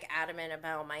Shayna's like adamant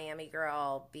about Miami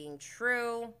Girl being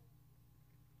true.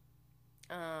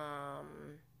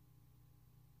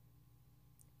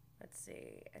 Let's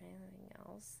see. Anything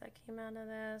else that came out of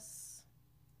this?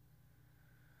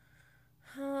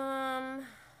 They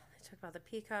talk about the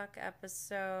Peacock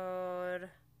episode.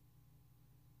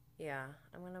 Yeah,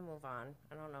 I'm going to move on.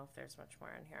 I don't know if there's much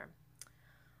more in here.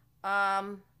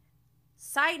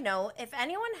 Side note, if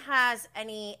anyone has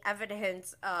any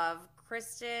evidence of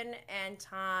Kristen and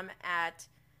Tom at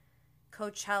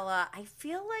Coachella, I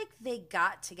feel like they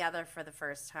got together for the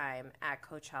first time at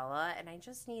Coachella, and I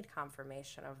just need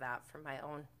confirmation of that for my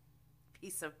own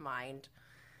peace of mind.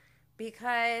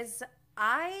 Because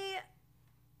I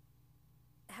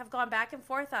have gone back and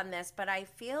forth on this, but I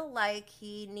feel like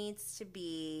he needs to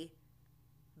be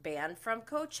banned from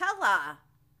Coachella.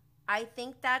 I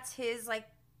think that's his, like,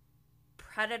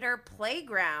 predator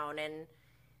playground. And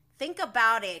think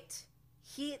about it.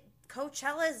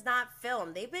 Coachella is not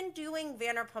filmed. They've been doing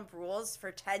Vanderpump Rules for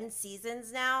 10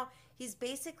 seasons now. He's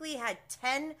basically had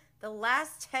the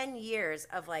last 10 years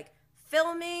of, like,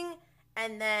 filming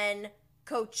and then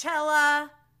Coachella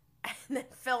and then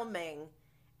filming.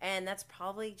 And that's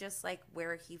probably just, like,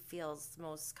 where he feels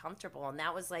most comfortable. And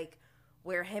that was, like,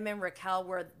 where him and Raquel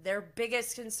were. Their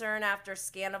biggest concern after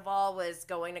Scandoval was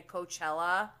going to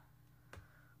Coachella.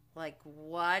 Like,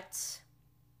 what?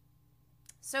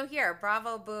 So here,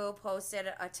 Bravo Boo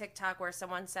posted a TikTok where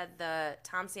someone said the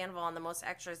Tom Sandoval and the Most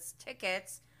Extras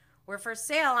tickets were for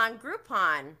sale on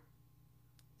Groupon.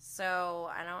 So,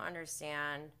 I don't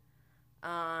understand.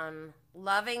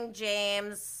 Loving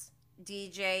James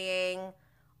DJing.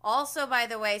 Also, by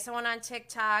the way, someone on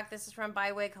TikTok, this is from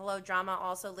Bywig Hello Drama,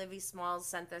 also Livy Smalls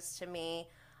sent this to me.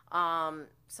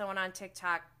 Someone on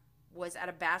TikTok was at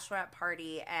a bachelorette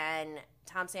party and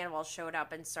Tom Sandoval showed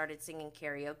up and started singing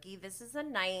karaoke. This is the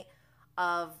night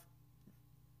of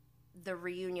the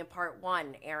reunion part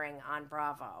 1 airing on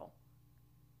Bravo.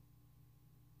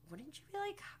 Wouldn't you be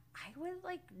like, I would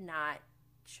like not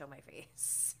show my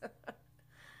face.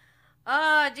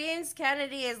 Oh, James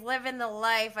Kennedy is living the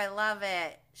life. I love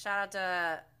it. Shout out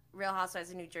to Real Housewives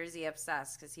of New Jersey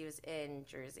Obsessed because he was in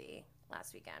Jersey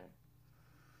last weekend.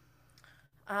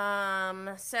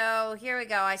 So here we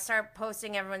go. I start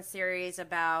posting everyone's theories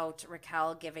about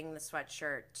Raquel giving the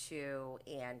sweatshirt to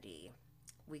Andy.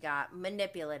 We got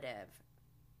manipulative.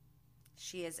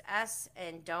 She is S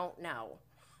and don't know.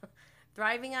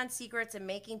 Thriving on secrets and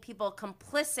making people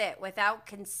complicit without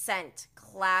consent.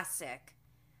 Classic.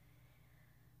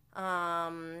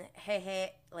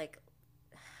 Hey, like,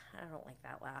 I don't like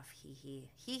that laugh. Hee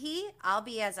hee. I'll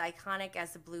be as iconic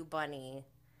as the Blue Bunny.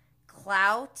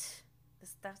 Clout.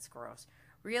 That's gross.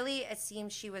 Really, it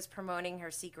seems she was promoting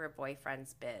her secret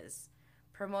boyfriend's biz.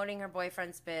 Promoting her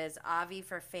boyfriend's biz. Avi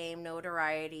for fame,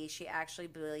 notoriety. She actually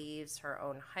believes her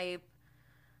own hype.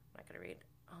 I'm not going to read.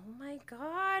 Oh my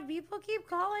God. People keep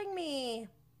calling me.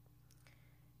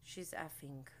 She's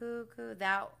effing cuckoo.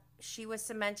 She was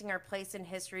cementing her place in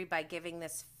history by giving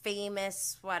this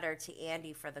famous sweater to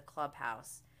Andy for the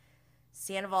clubhouse.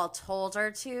 Sandoval told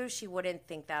her to, she wouldn't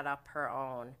think that up her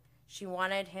own. She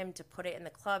wanted him to put it in the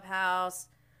clubhouse.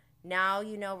 Now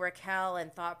you know Raquel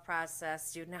and thought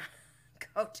process do not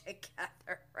go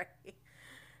together, right?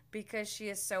 Because she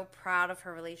is so proud of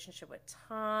her relationship with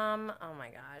Tom. Oh my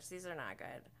gosh, these are not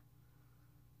good.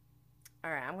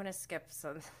 All right, I'm going to skip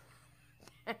some.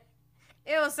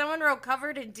 Ew, someone wrote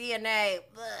covered in DNA.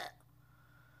 Blech.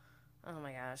 Oh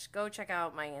my gosh. Go check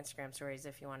out my Instagram stories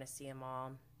if you want to see them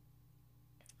all.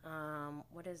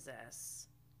 What is this?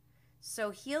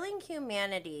 So Healing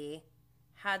Humanity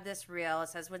had this reel. It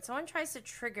says, when someone tries to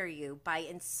trigger you by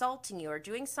insulting you or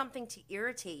doing something to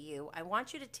irritate you, I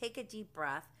want you to take a deep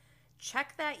breath,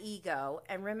 check that ego,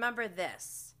 and remember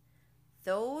this.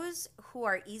 Those who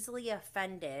are easily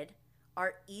offended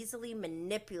are easily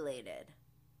manipulated.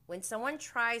 When someone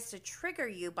tries to trigger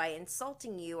you by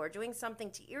insulting you or doing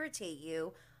something to irritate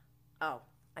you, oh,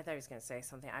 I thought he was going to say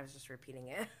something. I was just repeating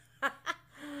it.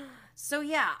 So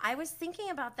yeah, I was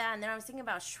thinking about that, and then I was thinking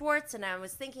about Schwartz, and I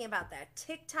was thinking about that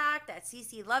TikTok that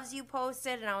CC Loves You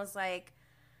posted, and I was like,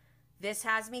 this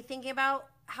has me thinking about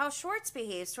how Schwartz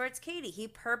behaves towards Katie. He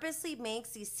purposely makes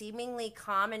these seemingly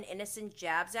calm and innocent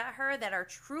jabs at her that are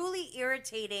truly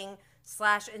irritating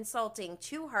 / insulting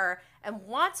to her, and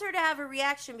wants her to have a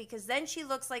reaction because then she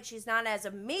looks like she's not as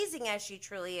amazing as she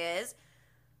truly is.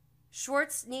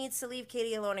 Schwartz needs to leave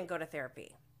Katie alone and go to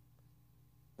therapy.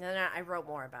 And then I wrote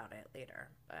more about it later,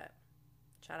 but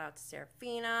shout out to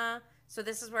Serafina. So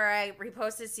this is where I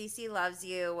reposted CC Loves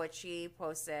You, what she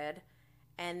posted,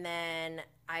 and then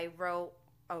I wrote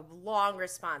a long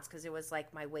response because it was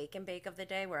like my wake and bake of the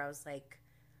day where I was like,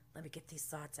 let me get these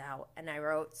thoughts out. And I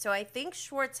wrote, so I think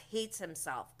Schwartz hates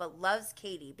himself but loves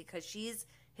Katie because she's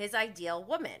his ideal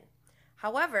woman.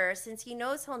 However, since he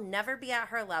knows he'll never be at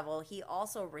her level, he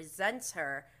also resents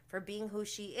her for being who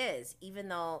she is, even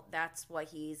though that's what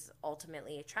he's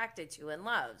ultimately attracted to and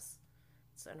loves.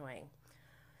 It's annoying.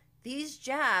 These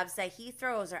jabs that he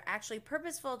throws are actually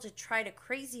purposeful to try to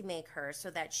crazy make her so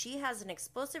that she has an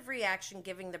explosive reaction,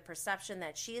 giving the perception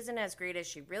that she isn't as great as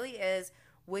she really is,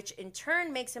 which in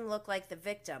turn makes him look like the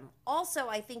victim. Also,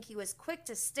 I think he was quick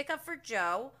to stick up for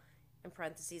Joe, in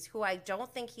parentheses, who I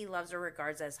don't think he loves or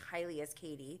regards as highly as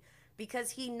Katie,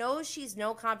 because he knows she's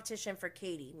no competition for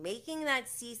Katie. Making that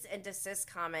cease and desist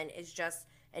comment is just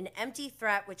an empty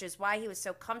threat, which is why he was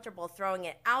so comfortable throwing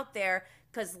it out there,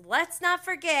 because let's not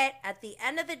forget, at the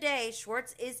end of the day,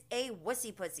 Schwartz is a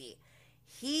wussy pussy.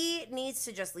 He needs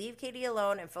to just leave Katie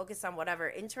alone and focus on whatever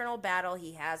internal battle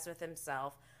he has with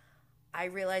himself. I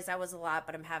realize that was a lot,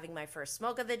 but I'm having my first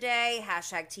smoke of the day.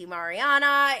 Hashtag Team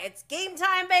Ariana. It's game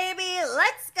time, baby.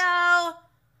 Let's go.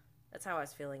 That's how I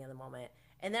was feeling in the moment.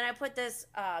 And then I put this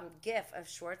gif of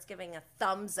Schwartz giving a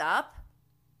thumbs up.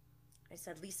 I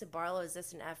said, Lisa Barlow, is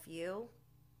this an FU?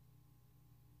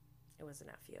 It was an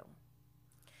FU.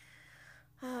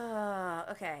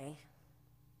 Okay.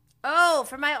 Oh,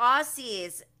 for my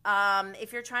Aussies,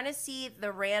 if you're trying to see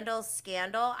the Randall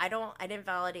scandal, I didn't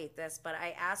validate this, but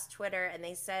I asked Twitter and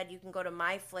they said you can go to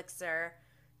my Flixer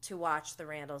to watch the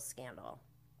Randall scandal.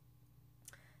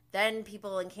 Then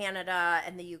people in Canada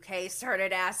and the UK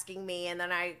started asking me, and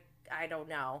then I don't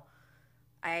know.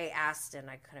 I asked and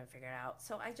I couldn't figure it out.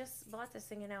 So I just bought this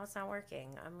thing and now it's not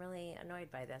working. I'm really annoyed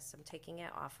by this. I'm taking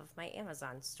it off of my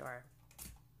Amazon store.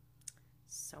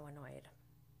 So annoyed.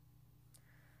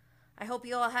 I hope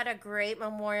you all had a great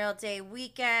Memorial Day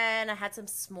weekend. I had some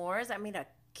s'mores. I made a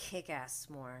kick-ass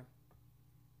s'more.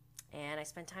 And I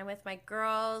spent time with my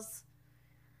girls.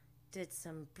 Did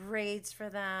some braids for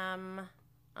them.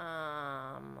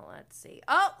 Let's see.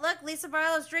 Oh, look, Lisa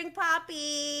Barlow's drink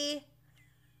Poppy.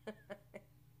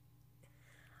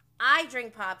 I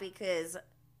drink Poppy because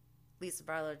Lisa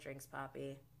Barlow drinks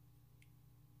Poppy.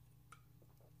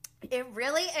 It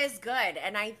really is good,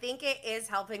 and I think it is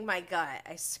helping my gut,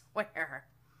 I swear.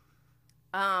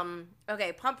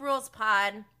 Okay, Pump Rules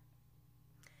Pod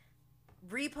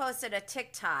reposted a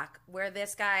TikTok where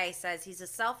this guy says he's a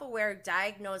self-aware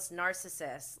diagnosed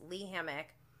narcissist, Lee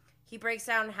Hammock. He breaks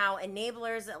down how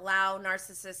enablers allow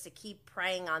narcissists to keep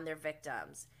preying on their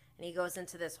victims. And he goes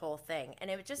into this whole thing. And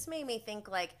it just made me think,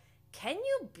 like, can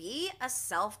you be a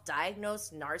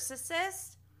self-diagnosed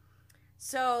narcissist?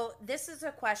 So this is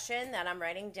a question that I'm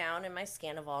writing down in my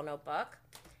Scandoval notebook.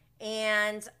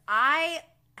 And I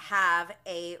have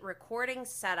a recording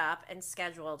set up and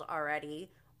scheduled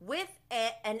already with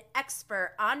an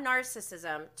expert on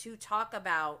narcissism to talk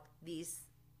about these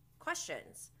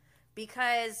questions.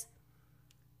 Because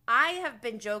I have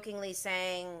been jokingly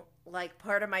saying, like,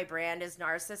 part of my brand is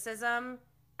narcissism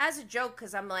as a joke,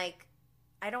 because I'm like,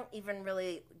 I don't even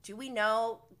really, do we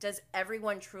know, does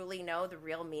everyone truly know the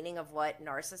real meaning of what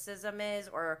narcissism is,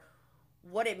 or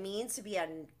what it means to be a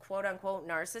quote unquote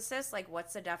narcissist? Like,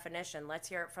 what's the definition? Let's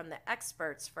hear it from the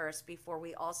experts first before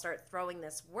we all start throwing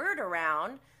this word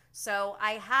around. So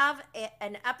I have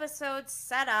an episode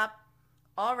set up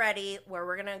already where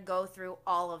we're going to go through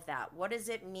all of that. What does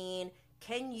it mean?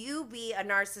 Can you be a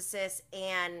narcissist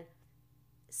and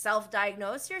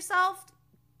self-diagnose yourself?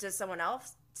 Does someone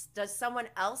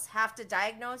else have to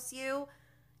diagnose you?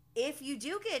 If you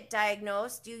do get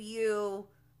diagnosed,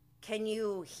 can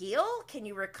you heal? Can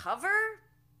you recover?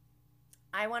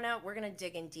 We're going to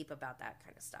dig in deep about that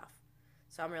kind of stuff.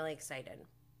 So I'm really excited.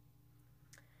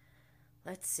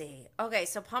 Let's see. Okay,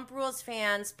 so Pump Rules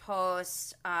fans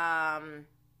post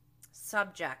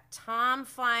subject, Tom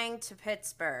flying to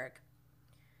Pittsburgh.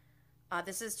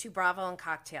 This is to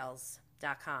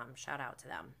bravoandcocktails.com. Shout out to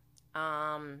them.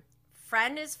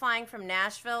 Friend is flying from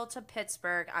Nashville to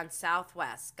Pittsburgh on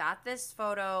Southwest. Got this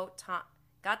photo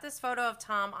of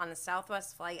Tom on the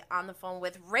Southwest flight on the phone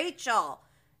with Rachel.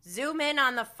 Zoom in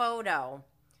on the photo.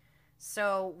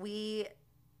 So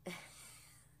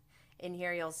in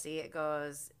here you'll see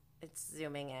it's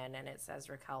zooming in and it says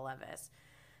Raquel Leviss.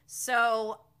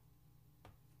 So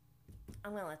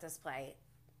I'm going to let this play.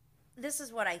 This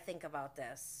is what I think about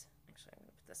this. Actually, I'm going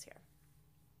to put this here.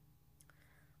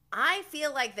 I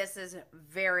feel like this is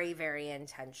very, very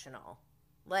intentional.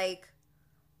 Like,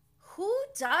 who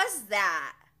does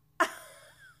that?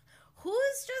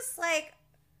 Who's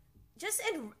just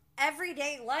in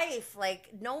everyday life,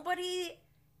 like, nobody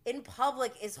in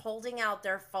public is holding out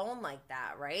their phone like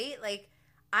that, right? Like,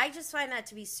 I just find that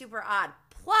to be super odd.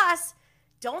 Plus,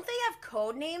 don't they have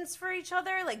code names for each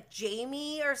other? Like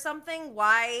Jamie or something?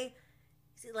 Why?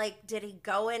 Like, did he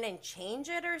go in and change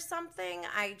it or something?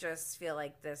 I just feel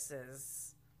like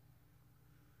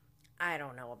I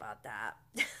don't know about that.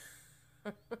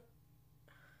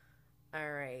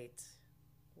 All right.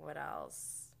 What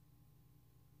else?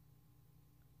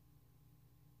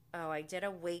 Oh, I did a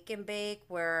wake and bake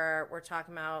where we're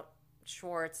talking about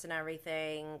Schwartz and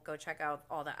everything. Go check out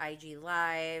all the IG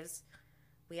lives.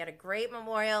 We had a great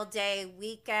Memorial Day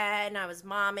weekend. I was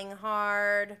momming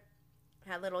hard.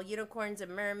 Had little unicorns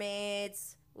and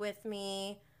mermaids with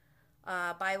me.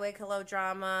 Byway Hello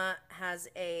Drama has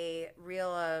a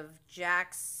reel of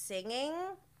Jax singing.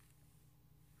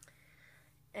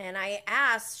 And I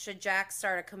asked, should Jax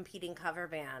start a competing cover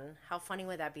band? How funny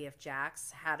would that be if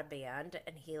Jax had a band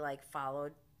and he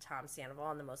followed Tom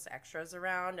Sandoval and the Most Extras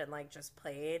around and just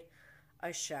played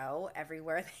a show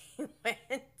everywhere they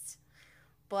went?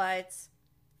 But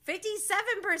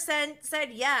 57% said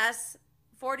yes.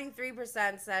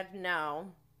 43% said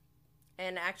no.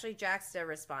 And actually, Jax did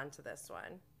respond to this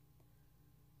one.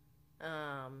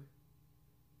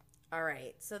 All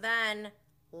right. So then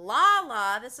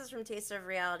Lala, this is from Taste of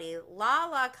Reality.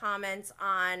 Lala comments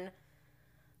on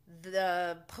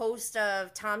the post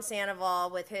of Tom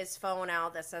Sandoval with his phone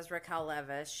out that says Raquel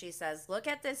Leviss. She says, look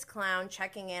at this clown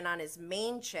checking in on his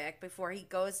main chick before he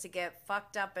goes to get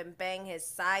fucked up and bang his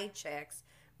side chicks.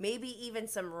 Maybe even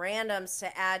some randoms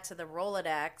to add to the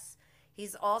Rolodex.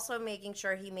 He's also making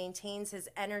sure he maintains his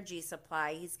energy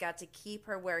supply. He's got to keep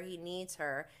her where he needs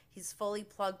her. He's fully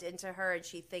plugged into her, and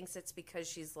she thinks it's because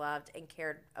she's loved and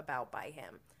cared about by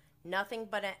him. Nothing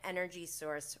but an energy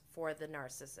source for the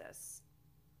narcissist.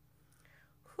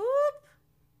 Whoop.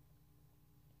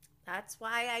 That's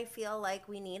why I feel like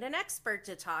we need an expert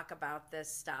to talk about this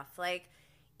stuff.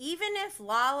 Even if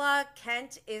Lala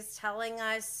Kent is telling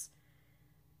us,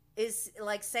 is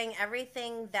saying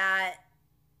everything that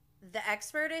the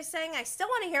expert is saying, I still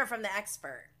want to hear from the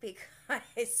expert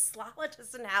because Lala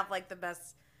doesn't have the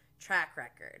best track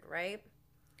record, right?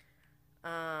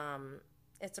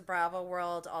 It's a Bravo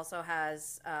World also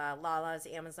has Lala's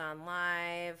Amazon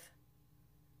Live.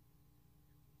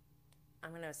 I'm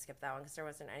going to skip that one because there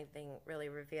wasn't anything really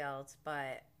revealed,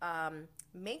 but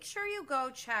make sure you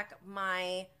go check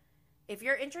if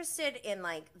you're interested in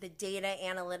the data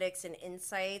analytics and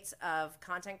insights of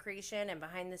content creation and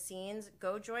behind the scenes,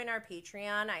 go join our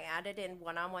Patreon. I added in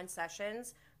one-on-one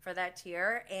sessions for that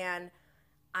tier. And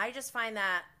I just find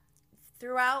that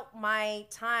throughout my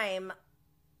time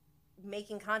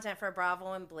making content for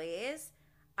Bravo and Blaze,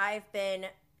 I've been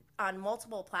on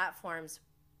multiple platforms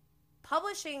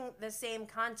publishing the same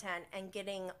content and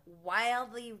getting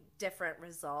wildly different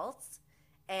results.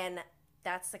 And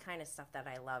that's the kind of stuff that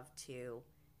I love to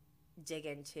dig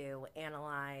into,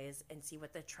 analyze, and see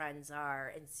what the trends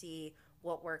are and see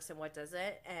what works and what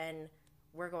doesn't. And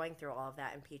we're going through all of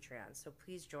that in Patreon. So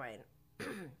please join.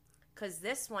 Because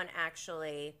this one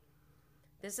actually,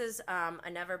 This is a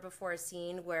never before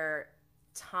scene where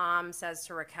Tom says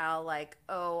to Raquel, like,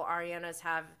 oh, Ariana's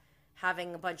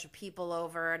having a bunch of people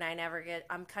over and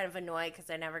I'm kind of annoyed because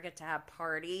I never get to have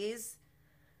parties.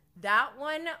 That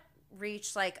one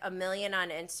reached like 1 million on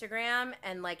Instagram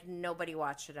and like nobody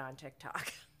watched it on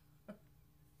TikTok.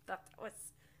 That was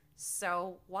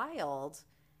so wild.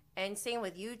 And same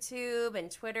with YouTube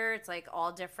and Twitter. It's like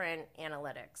all different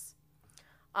analytics.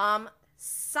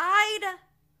 Side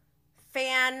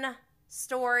fan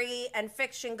story and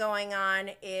fiction going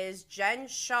on is Jen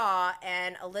Shaw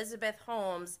and Elizabeth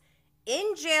Holmes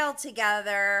in jail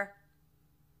together.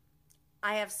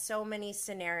 I have so many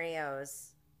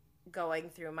scenarios going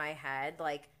through my head.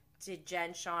 Like, did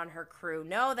Jen Shaw and her crew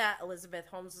know that Elizabeth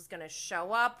Holmes was going to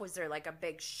show up? Was there like a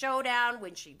big showdown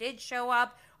when she did show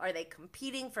up? Are they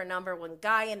competing for number one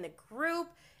guy in the group?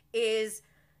 Is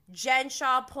Jen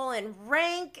Shaw pulling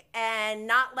rank and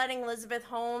not letting Elizabeth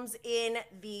Holmes in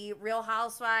the Real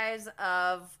Housewives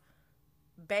of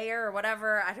Bayer or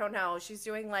whatever? I don't know. She's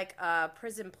doing like a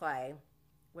prison play,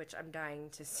 which I'm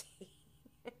dying to see.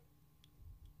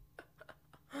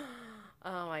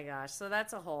 Oh my gosh. So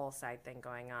that's a whole side thing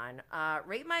going on.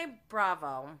 Rate My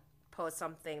Bravo post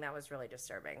something that was really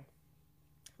disturbing.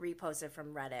 Reposted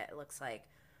from Reddit. It looks like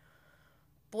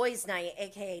Boys Night,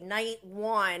 aka Night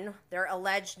 1, their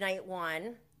alleged Night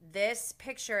 1. This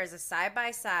picture is a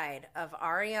side-by-side of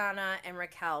Ariana and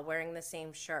Raquel wearing the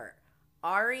same shirt.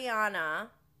 Ariana,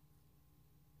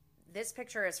 this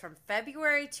picture is from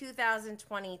February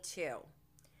 2022.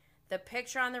 The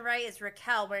picture on the right is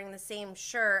Raquel wearing the same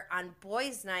shirt on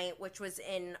Boys Night, which was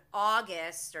in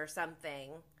August or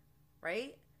something,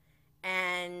 right?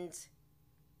 And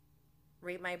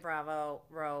Rate My Bravo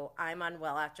wrote, I'm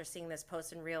unwell after seeing this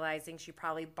post and realizing she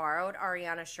probably borrowed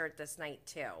Ariana's shirt this night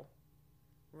too.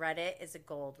 Reddit is a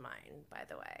gold mine, by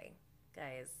the way.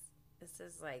 Guys, this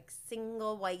is like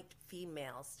single white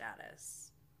female status.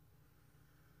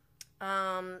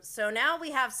 So now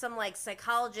we have some like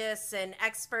psychologists and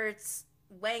experts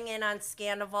weighing in on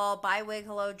Scandoval. Bywig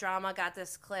Hello Drama got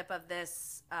this clip of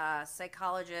this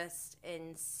psychologist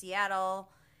in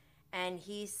Seattle, and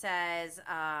he says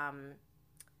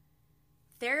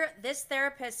this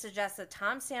therapist suggests that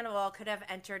Tom Sandoval could have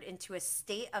entered into a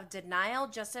state of denial,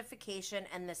 justification,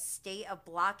 and the state of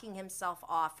blocking himself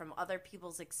off from other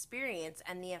people's experience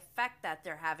and the effect that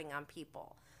they're having on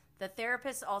people. The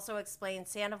therapist also explained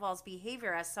Sandoval's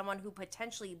behavior as someone who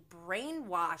potentially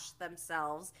brainwashed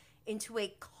themselves into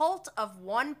a cult of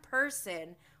one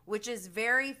person, which is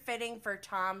very fitting for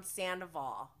Tom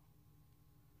Sandoval.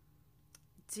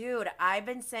 Dude, I've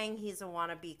been saying he's a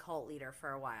wannabe cult leader for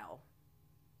a while.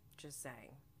 Just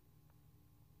saying.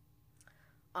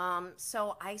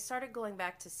 So I started going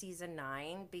back to season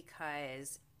 9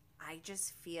 because I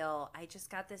just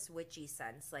got this witchy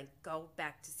sense, like, go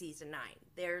back to season 9.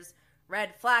 There's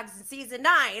red flags in season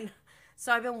 9.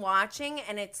 So I've been watching,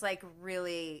 and it's, like,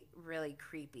 really, really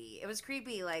creepy. It was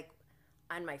creepy, like,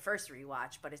 on my first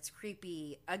rewatch, but it's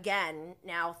creepy again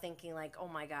now thinking, like, oh,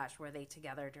 my gosh, were they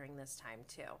together during this time,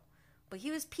 too? But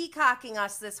he was peacocking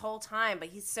us this whole time, but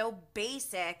he's so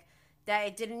basic that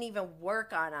it didn't even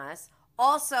work on us.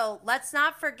 Also, let's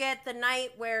not forget the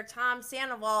night where Tom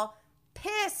Sandoval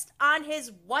pissed on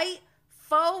his white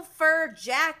faux fur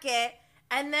jacket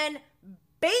and then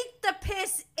baked the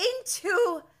piss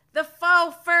into the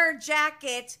faux fur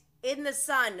jacket in the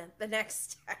sun the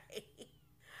next day.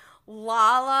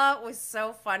 Lala was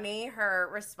so funny. Her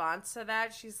response to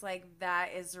that, she's like, that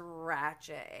is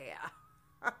ratchet.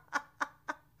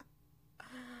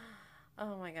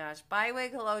 Oh my gosh.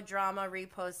 Bywig Hello Drama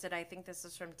reposted, I think this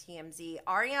is from TMZ,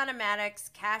 Ariana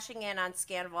Madix cashing in on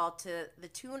Scandoval to the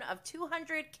tune of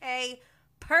 $200K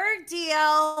per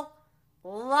deal.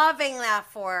 Loving that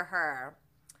for her.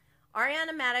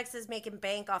 Ariana Madix is making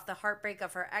bank off the heartbreak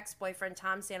of her ex-boyfriend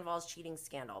Tom Sandoval's cheating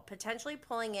scandal, potentially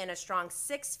pulling in a strong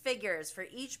 6 figures for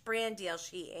each brand deal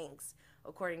she inks,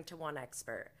 according to one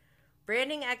expert.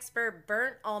 Branding expert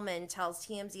Bernd Ullman tells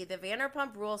TMZ the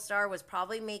Vanderpump Rule star was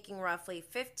probably making roughly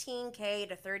 $15K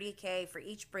to $30K for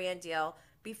each brand deal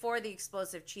before the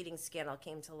explosive cheating scandal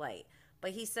came to light.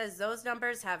 But he says those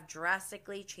numbers have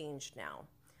drastically changed now.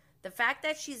 The fact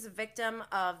that she's a victim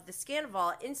of the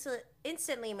Scandoval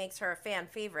instantly makes her a fan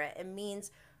favorite and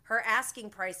means her asking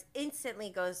price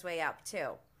instantly goes way up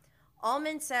too.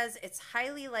 Ullman says it's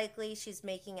highly likely she's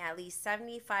making at least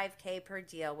 $75K per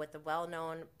deal with the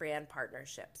well-known brand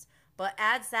partnerships, but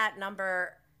adds that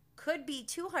number could be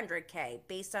 $200K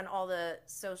based on all the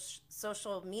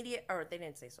social media, or they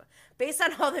didn't say so, based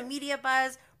on all the media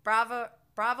buzz,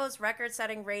 Bravo's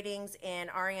record-setting ratings,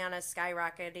 and Ariana's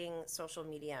skyrocketing social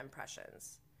media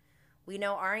impressions. We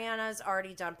know Ariana's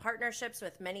already done partnerships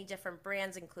with many different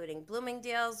brands, including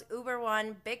Bloomingdale's, Uber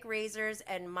One, Big Razors,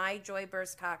 and My Joy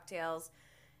Burst cocktails.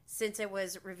 Since it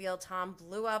was revealed Tom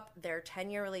blew up their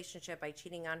 10-year relationship by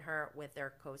cheating on her with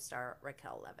their co-star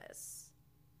Raquel Leviss.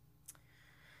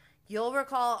 You'll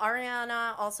recall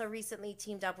Ariana also recently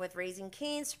teamed up with Raising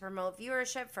Cane's to promote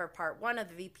viewership for part 1 of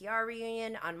the VPR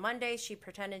reunion. On Monday, she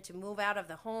pretended to move out of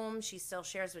the home she still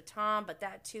shares with Tom, but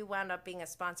that too wound up being a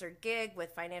sponsored gig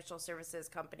with financial services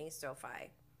company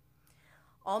SoFi.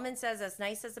 Ullman says as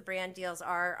nice as the brand deals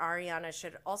are, Ariana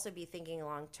should also be thinking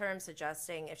long-term,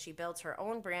 suggesting if she builds her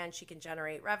own brand, she can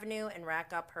generate revenue and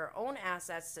rack up her own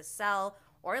assets to sell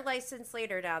or license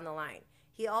later down the line.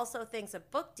 He also thinks a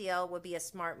book deal would be a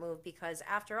smart move because,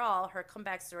 after all, her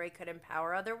comeback story could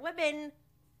empower other women.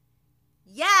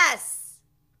 Yes!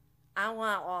 I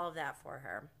want all of that for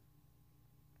her.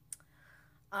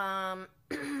 I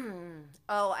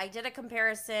did a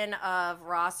comparison of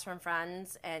Ross from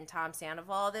Friends and Tom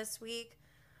Sandoval this week.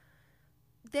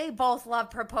 They both love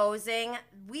proposing.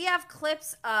 We have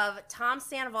clips of Tom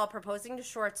Sandoval proposing to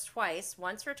Shorts twice.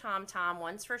 Once for Tom,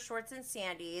 once for Shorts and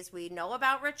Sandy's. We know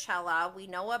about Richella. We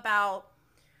know about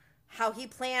how he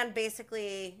planned,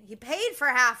 basically, he paid for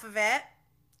half of it.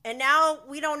 And now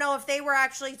we don't know if they were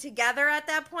actually together at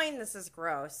that point. This is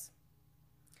gross.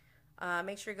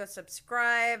 Make sure you go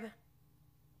subscribe.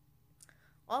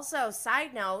 Also,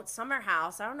 side note, Summer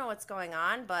House. I don't know what's going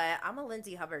on, but I'm a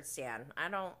Lindsay Hubbard stan. I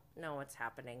don't know what's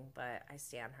happening, but I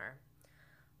stan her.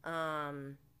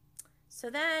 So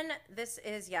then, this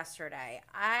is yesterday.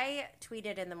 I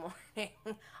tweeted in the morning,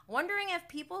 wondering if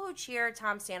people who cheer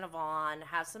Tom Sandoval on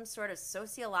have some sort of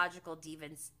sociological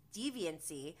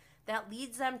deviancy that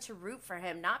leads them to root for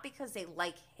him, not because they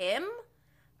like him,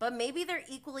 but maybe they're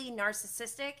equally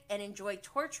narcissistic and enjoy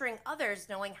torturing others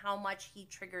knowing how much he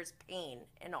triggers pain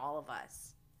in all of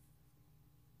us.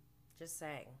 Just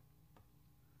saying.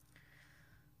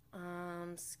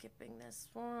 Skipping this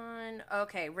one.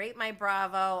 Okay, Rate My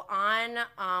Bravo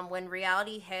on when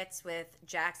reality hits with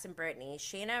Jax and Brittany.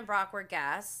 Shayna and Brock were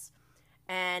guests,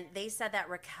 and they said that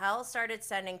Raquel started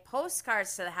sending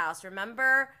postcards to the house.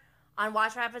 Remember on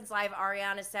Watch What Happens Live,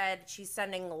 Ariana said she's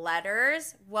sending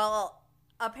letters? Well,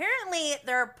 apparently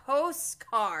they're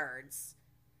postcards.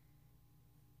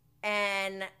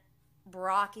 And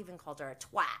Brock even called her a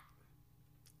twat.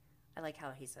 I like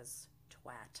how he says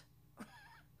twat.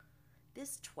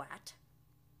 This twat.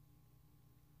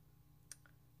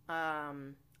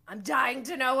 I'm dying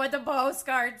to know what the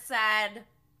postcard said.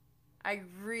 I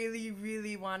really,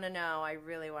 really want to know.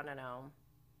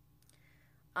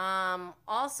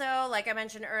 Also, like I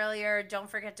mentioned earlier, don't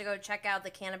forget to go check out the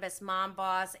Cannabis Mom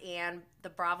Boss and the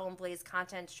Bravo and Blaze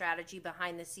content strategy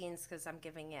behind the scenes because I'm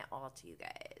giving it all to you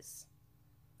guys.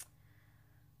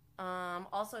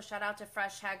 Also, shout out to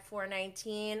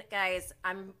 #419. Guys,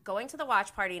 I'm going to the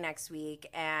watch party next week,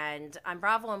 and I'm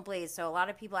Bravo and Blaze, so a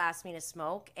lot of people ask me to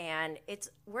smoke, and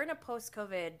we're in a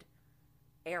post-COVID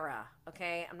era,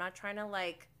 okay? I'm not trying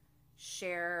to,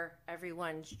 share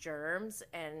everyone's germs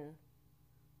and,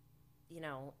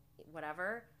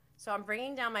 whatever. So I'm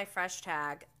bringing down my fresh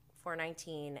tag,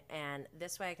 419, and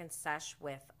this way I can sesh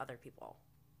with other people.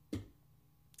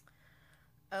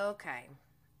 Okay.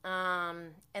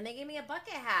 And they gave me a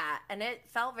bucket hat, and it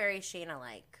felt very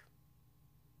Shayna-like.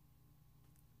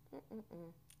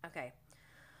 Okay.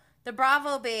 The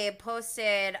Bravo Babe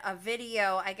posted a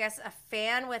video. I guess a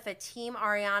fan with a Team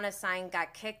Ariana sign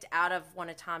got kicked out of one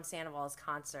of Tom Sandoval's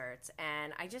concerts.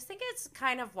 And I just think it's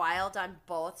kind of wild on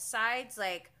both sides.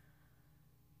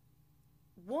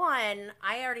 One,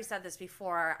 I already said this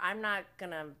before, I'm not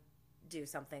going to do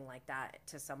something like that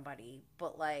to somebody.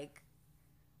 But,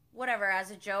 whatever,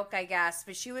 as a joke, I guess.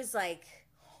 But she was,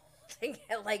 holding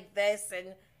it like this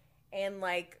and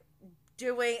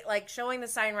doing, showing the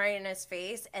sign right in his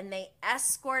face, and they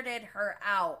escorted her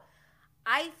out.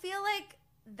 I feel like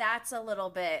that's a little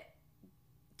bit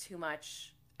too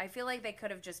much. I feel like they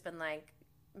could have just been like,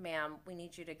 ma'am, we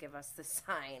need you to give us the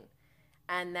sign.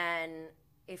 And then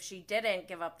if she didn't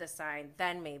give up the sign,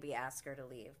 then maybe ask her to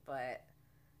leave. But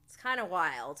it's kind of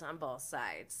wild on both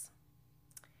sides.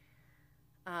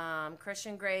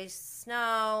 Christian Grace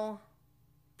Snow,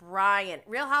 Brian.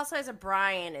 Real Housewives of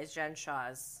Brian is Jen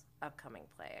Shaw's upcoming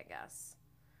play, I guess.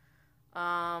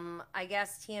 I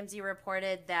guess TMZ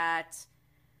reported that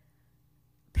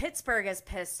Pittsburgh is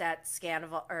pissed at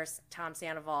Scandoval or Tom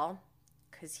Sandoval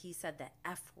because he said the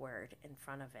F word in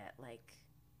front of it.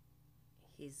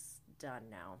 He's done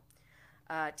now.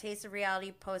 Taste of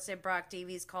Reality posted Brock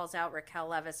Davies calls out Raquel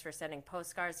Leviss for sending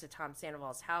postcards to Tom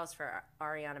Sandoval's house for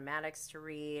Ariana Madix to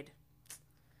read.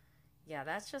 Yeah,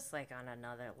 that's just like on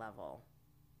another level.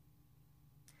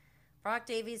 Brock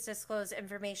Davies disclosed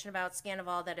information about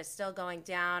Scandoval that is still going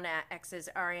down at exes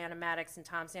Ariana Madix and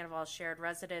Tom Sandoval's shared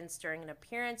residence during an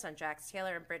appearance on Jax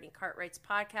Taylor and Brittany Cartwright's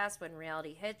podcast. When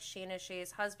reality hits, Shayna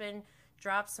Shay's husband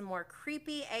dropped some more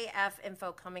creepy AF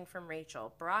info coming from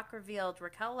Rachel. Brock revealed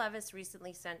Raquel Leviss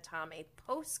recently sent Tom a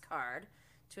postcard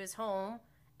to his home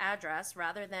address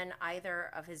rather than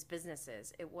either of his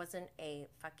businesses. It wasn't a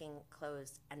fucking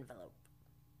closed envelope.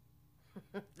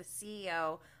 The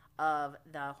CEO of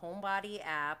the Homebody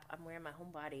app, I'm wearing my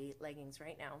Homebody leggings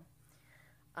right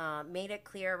now, made it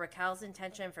clear Raquel's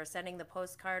intention for sending the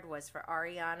postcard was for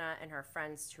Ariana and her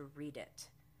friends to read it.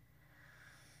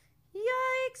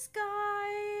 Yikes,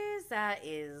 guys. That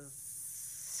is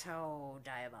so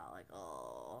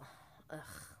diabolical. Ugh.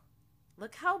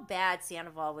 Look how bad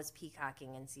Sandoval was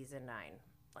peacocking in season 9.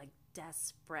 Like,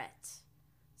 desperate.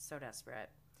 So desperate.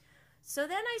 So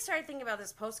then I started thinking about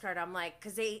this postcard. I'm like,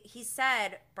 because he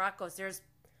said, Brock goes, there's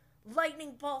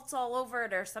lightning bolts all over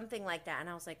it or something like that. And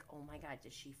I was like, oh my God,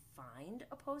 did she find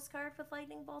a postcard with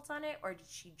lightning bolts on it or did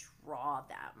she draw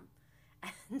them?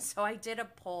 And so I did a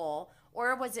poll,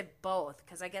 or was it both?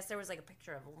 Because I guess there was like a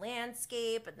picture of a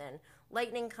landscape and then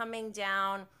lightning coming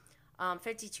down.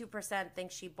 52%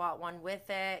 think she bought one with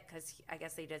it, because I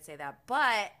guess they did say that.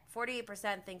 But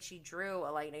 48% think she drew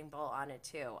a lightning bolt on it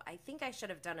too. I think I should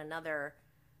have done another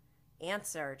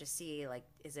answer to see, like,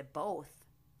 is it both?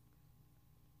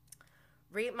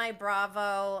 Rate My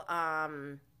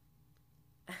Bravo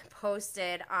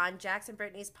posted on Jax and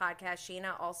Brittany's podcast.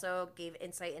 Shayna also gave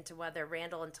insight into whether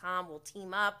Randall and Tom will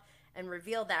team up and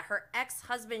revealed that her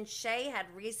ex-husband Shay had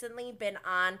recently been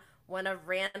on one of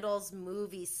Randall's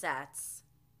movie sets.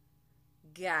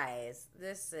 Guys,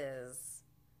 this is...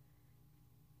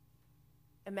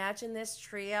 Imagine this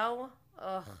trio.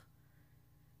 Ugh.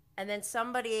 And then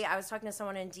I was talking to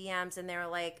someone in DMs, and they were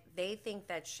like, they think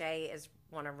that Shay is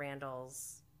one of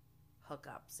Randall's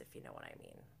hookups, if you know what I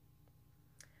mean.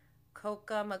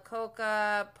 Coca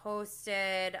Macoca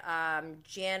posted,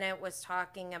 Janet was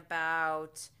talking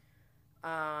about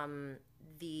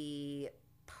the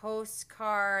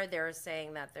postcard. They were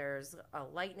saying that there's a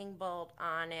lightning bolt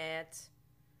on it.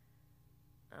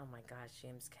 Oh my gosh,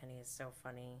 James Kenny is so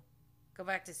funny. Go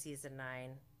back to season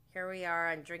 9. Here we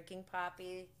are on Drinking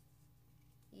Poppy.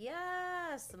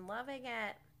 Yes, I'm loving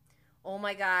it. Oh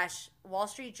my gosh. Wall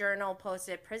Street Journal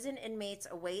posted, prison inmates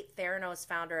await Theranos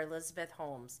founder Elizabeth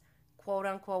Holmes. Quote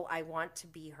unquote, I want to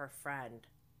be her friend.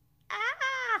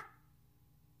 Ah!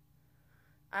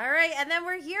 All right, and then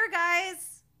we're here,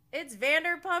 guys. It's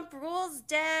Vanderpump Rules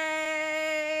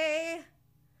Day.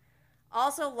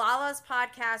 Also, Lala's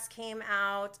podcast came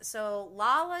out. So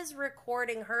Lala's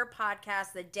recording her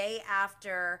podcast the day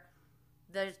after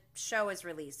the show is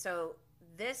released. So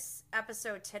this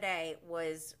episode today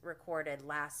was recorded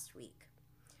last week.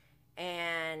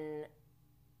 And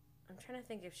I'm trying to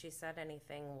think if she said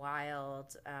anything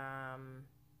wild.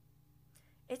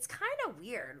 It's kind of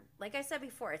weird. Like I said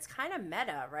before, it's kind of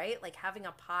meta, right? Like having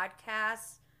a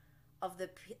podcast of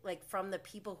from the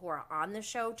people who are on the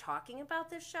show talking about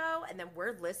the show, and then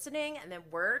we're listening, and then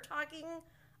we're talking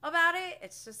about it.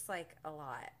 It's just like a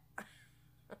lot.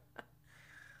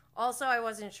 Also, I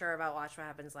wasn't sure about Watch What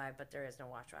Happens Live, but there is no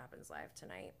Watch What Happens Live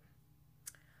tonight.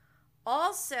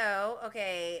 Also,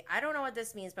 okay, I don't know what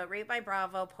this means, but Rate My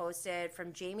Bravo posted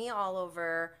from Jamie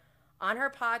Oliver on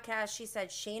her podcast. She said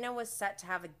Shayna was set to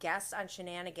have a guest on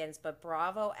Shenanigans, but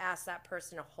Bravo asked that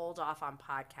person to hold off on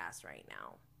podcast right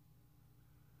now.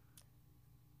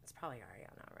 It's probably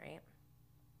Ariana, right?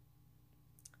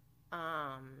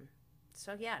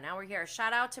 So yeah, now we're here.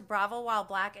 Shout out to Bravo While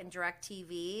Black and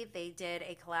DirecTV. They did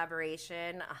a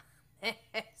collaboration on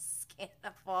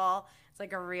Scandoval. It's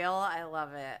like a reel. I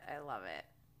love it. I love it.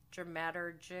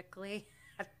 Dramaturgically.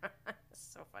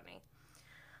 It's so funny.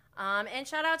 And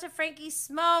shout out to Frankie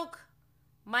Smoke,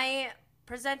 my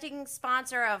presenting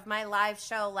sponsor of my live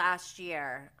show last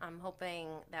year. I'm hoping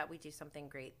that we do something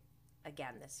great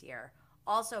again this year.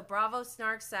 Also, Bravo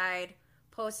Snarkside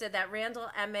posted that Randall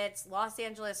Emmett's Los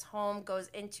Angeles home goes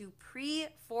into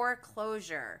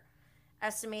pre-foreclosure,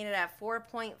 estimated at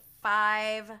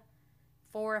 $4.5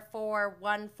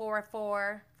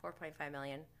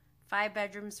 million. 5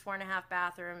 bedrooms, 4.5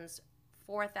 bathrooms,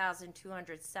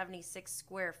 4,276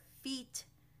 square feet.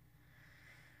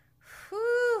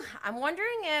 Whew. I'm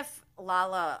wondering if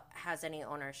Lala has any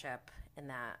ownership in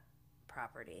that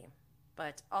property.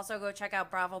 But also go check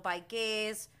out Bravo by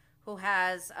Gaze, who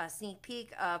has a sneak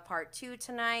peek of part 2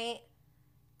 tonight.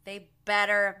 They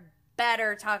better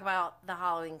talk about the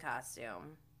Halloween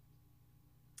costume.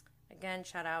 Again,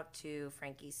 shout out to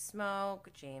Frankie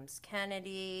Smoke, James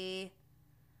Kennedy.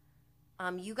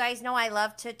 You guys know I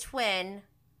love to twin.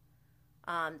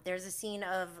 There's a scene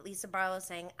of Lisa Barlow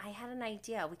saying, I had an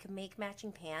idea. We could make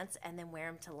matching pants and then wear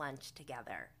them to lunch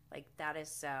together. Like, that is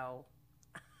so...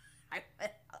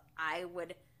 I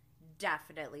would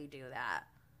definitely do that.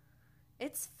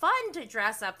 It's fun to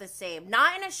dress up the same.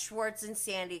 Not in a Schwartz and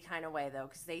Sandy kind of way, though,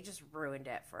 because they just ruined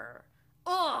it for...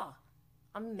 Oh!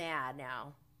 I'm mad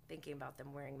now thinking about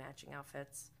them wearing matching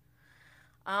outfits.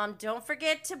 Don't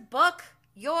forget to book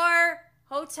your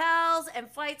hotels and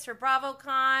flights for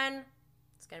BravoCon.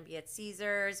 It's going to be at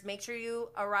Caesars. Make sure you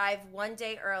arrive one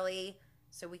day early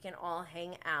so we can all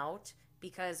hang out,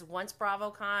 because once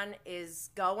BravoCon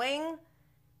is going,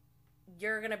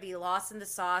 you're going to be lost in the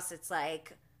sauce. It's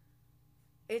like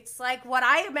what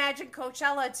I imagine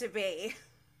Coachella to be.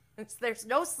 There's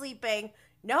no sleeping,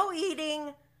 no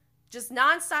eating, just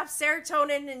nonstop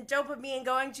serotonin and dopamine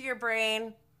going to your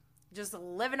brain, just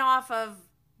living off of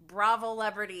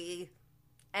Bravo-lebrity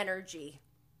energy.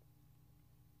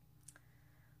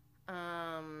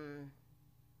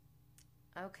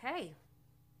 Okay.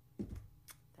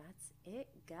 That's it,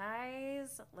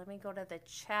 guys. Let me go to the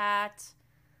chat.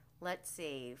 Let's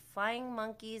see. Flying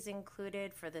monkeys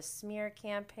included for the smear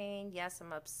campaign. Yes,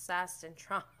 I'm obsessed and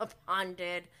trauma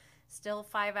bonded. Still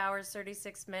 5 hours,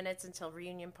 36 minutes until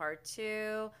reunion part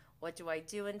 2. What do I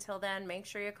do until then? Make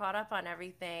sure you're caught up on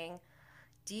everything.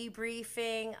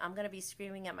 Debriefing. I'm going to be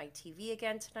screaming at my TV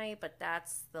again tonight, but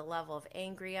that's the level of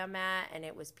angry I'm at. And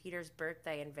it was Peter's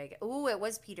birthday in Vegas. Ooh, it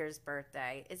was Peter's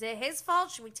birthday. Is it his fault?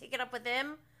 Should we take it up with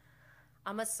him?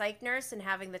 I'm a psych nurse and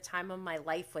having the time of my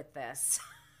life with this.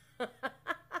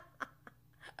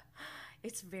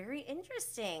 It's very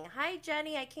interesting. Hi,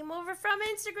 Jenny. I came over from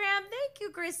Instagram. Thank you,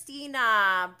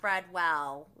 Christina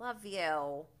Bradwell. Love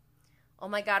you. Oh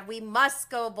my God, we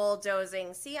must go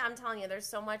bulldozing. See, I'm telling you, there's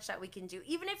so much that we can do.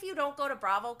 Even if you don't go to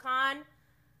BravoCon,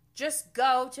 just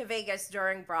go to Vegas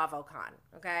during BravoCon,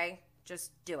 okay? Just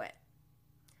do it.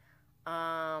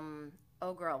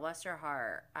 Oh girl, bless your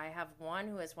heart. I have one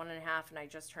who is 1.5 and I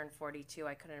just turned 42.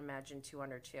 I couldn't imagine 2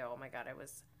 under 2. Oh my God, it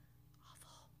was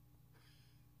awful.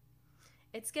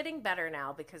 It's getting better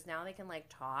now because now they can like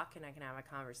talk and I can have a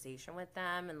conversation with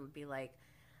them and be like,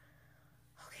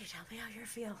 okay, tell me how you're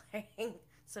feeling.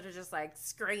 Instead of just like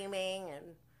screaming and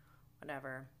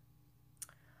whatever.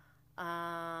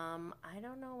 I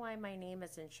don't know why my name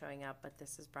isn't showing up, but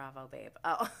this is Bravo, babe.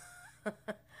 Oh,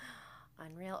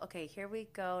 Unreal. Okay, here we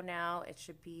go now. It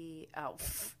should be, oh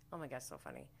my God, so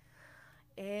funny.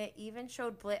 It even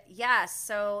showed, yes,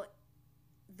 so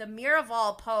the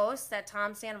Miraval post that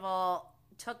Tom Sandoval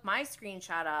took my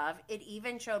screenshot of, it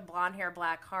even showed blonde hair,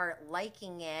 black heart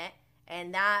liking it,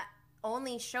 and that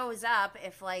only shows up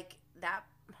if like that,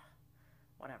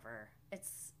 whatever.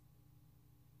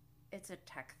 It's a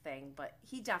tech thing, but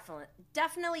he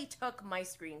definitely took my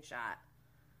screenshot.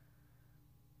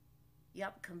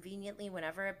 Yep, conveniently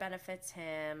whenever it benefits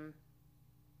him.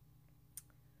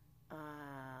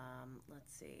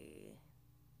 Let's see.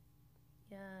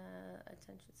 Yeah,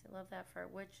 attention. I love that for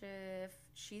which if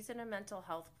she's in a mental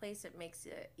health place, it makes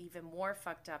it even more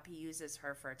fucked up. He uses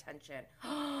her for attention.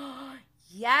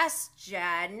 Yes,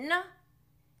 Jen.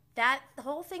 That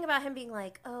whole thing about him being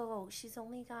like, oh, she's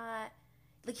only got,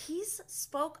 like, he's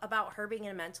spoke about her being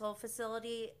in a mental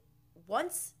facility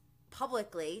once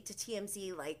publicly to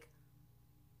TMZ. Like,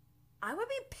 I would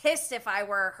be pissed if I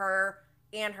were her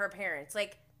and her parents.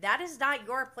 Like, that is not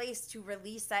your place to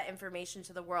release that information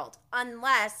to the world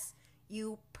unless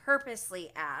you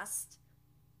purposely asked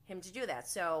him to do that.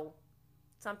 So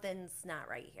something's not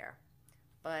right here.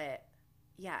 But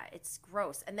yeah, it's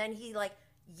gross. And then he like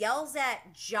yells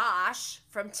at Josh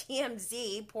from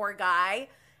TMZ, poor guy.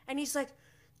 And he's like,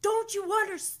 don't you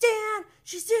understand?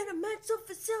 She's in a mental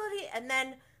facility. And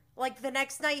then like the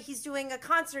next night he's doing a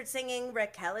concert singing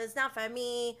Raquel is not for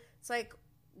me. It's like,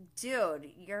 dude,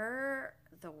 you're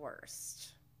the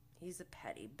worst. He's a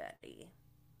petty Betty.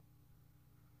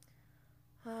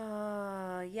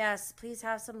 Yes, please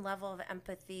have some level of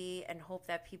empathy and hope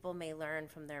that people may learn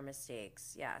from their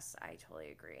mistakes. Yes, I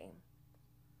totally agree.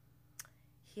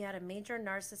 He had a major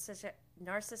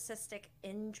narcissistic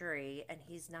injury and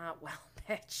he's not well,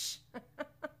 bitch.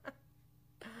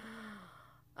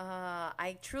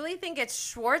 I truly think it's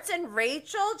Schwartz and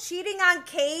Rachel cheating on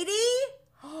Katie.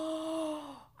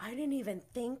 Oh, I didn't even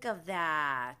think of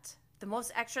that. The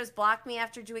most extras blocked me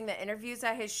after doing the interviews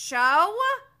at his show.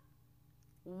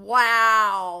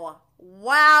 Wow.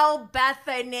 Wow,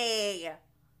 Bethany.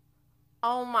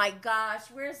 Oh my gosh.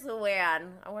 Where's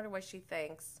Luann? I wonder what she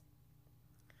thinks.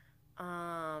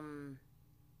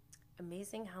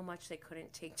 Amazing how much they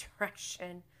couldn't take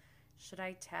direction. Should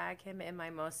I tag him in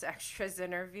my Most Extras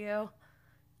interview?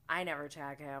 I never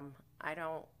tag him. I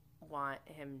don't want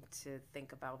him to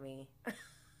think about me.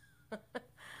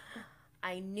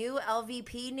 I knew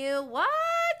LVP knew.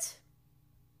 What?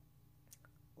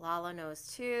 Lala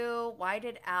knows too. Why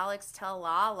did Alex tell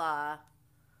Lala?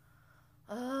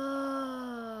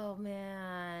 Oh,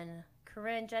 man.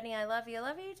 Corinne, Jenny, I love you. I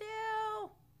love you too.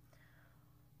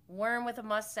 Worm with a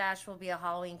mustache will be a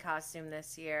Halloween costume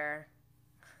this year.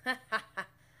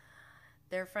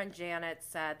 Their friend Janet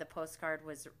said the postcard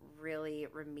was really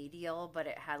remedial, but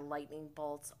it had lightning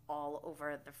bolts all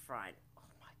over the front. Oh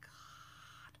my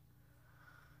God.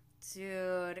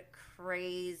 Dude,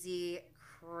 crazy,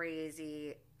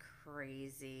 crazy,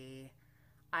 crazy.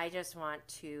 I just want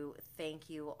to thank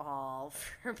you all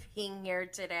for being here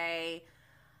today.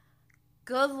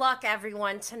 Good luck,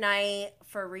 everyone, tonight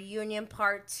for Reunion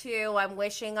Part 2. I'm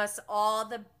wishing us all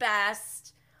the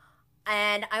best.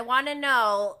 And I want to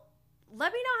know,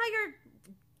 let me know how you're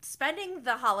spending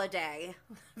the holiday,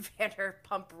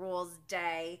 Vanderpump Rules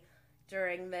Day,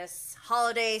 during this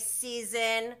holiday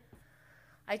season.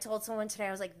 I told someone today,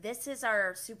 I was like, this is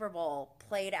our Super Bowl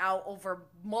played out over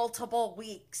multiple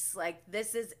weeks. Like,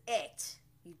 this is it.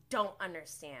 You don't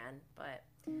understand, but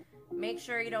make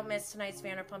sure you don't miss tonight's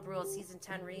Vanderpump Rules Season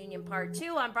 10 Reunion Part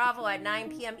 2 on Bravo at 9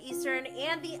 p.m. Eastern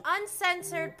and the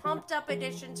uncensored Pumped Up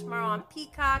edition tomorrow on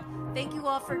Peacock. Thank you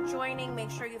all for joining. Make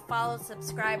sure you follow,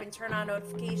 subscribe, and turn on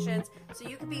notifications so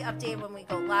you can be updated when we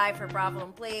go live for Bravo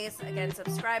and Blaze. Again,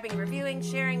 subscribing, reviewing,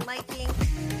 sharing, liking,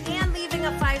 and leaving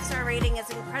a 5-star rating is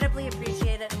incredibly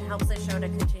appreciated and helps the show to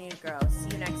continue to grow. See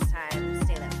you next time.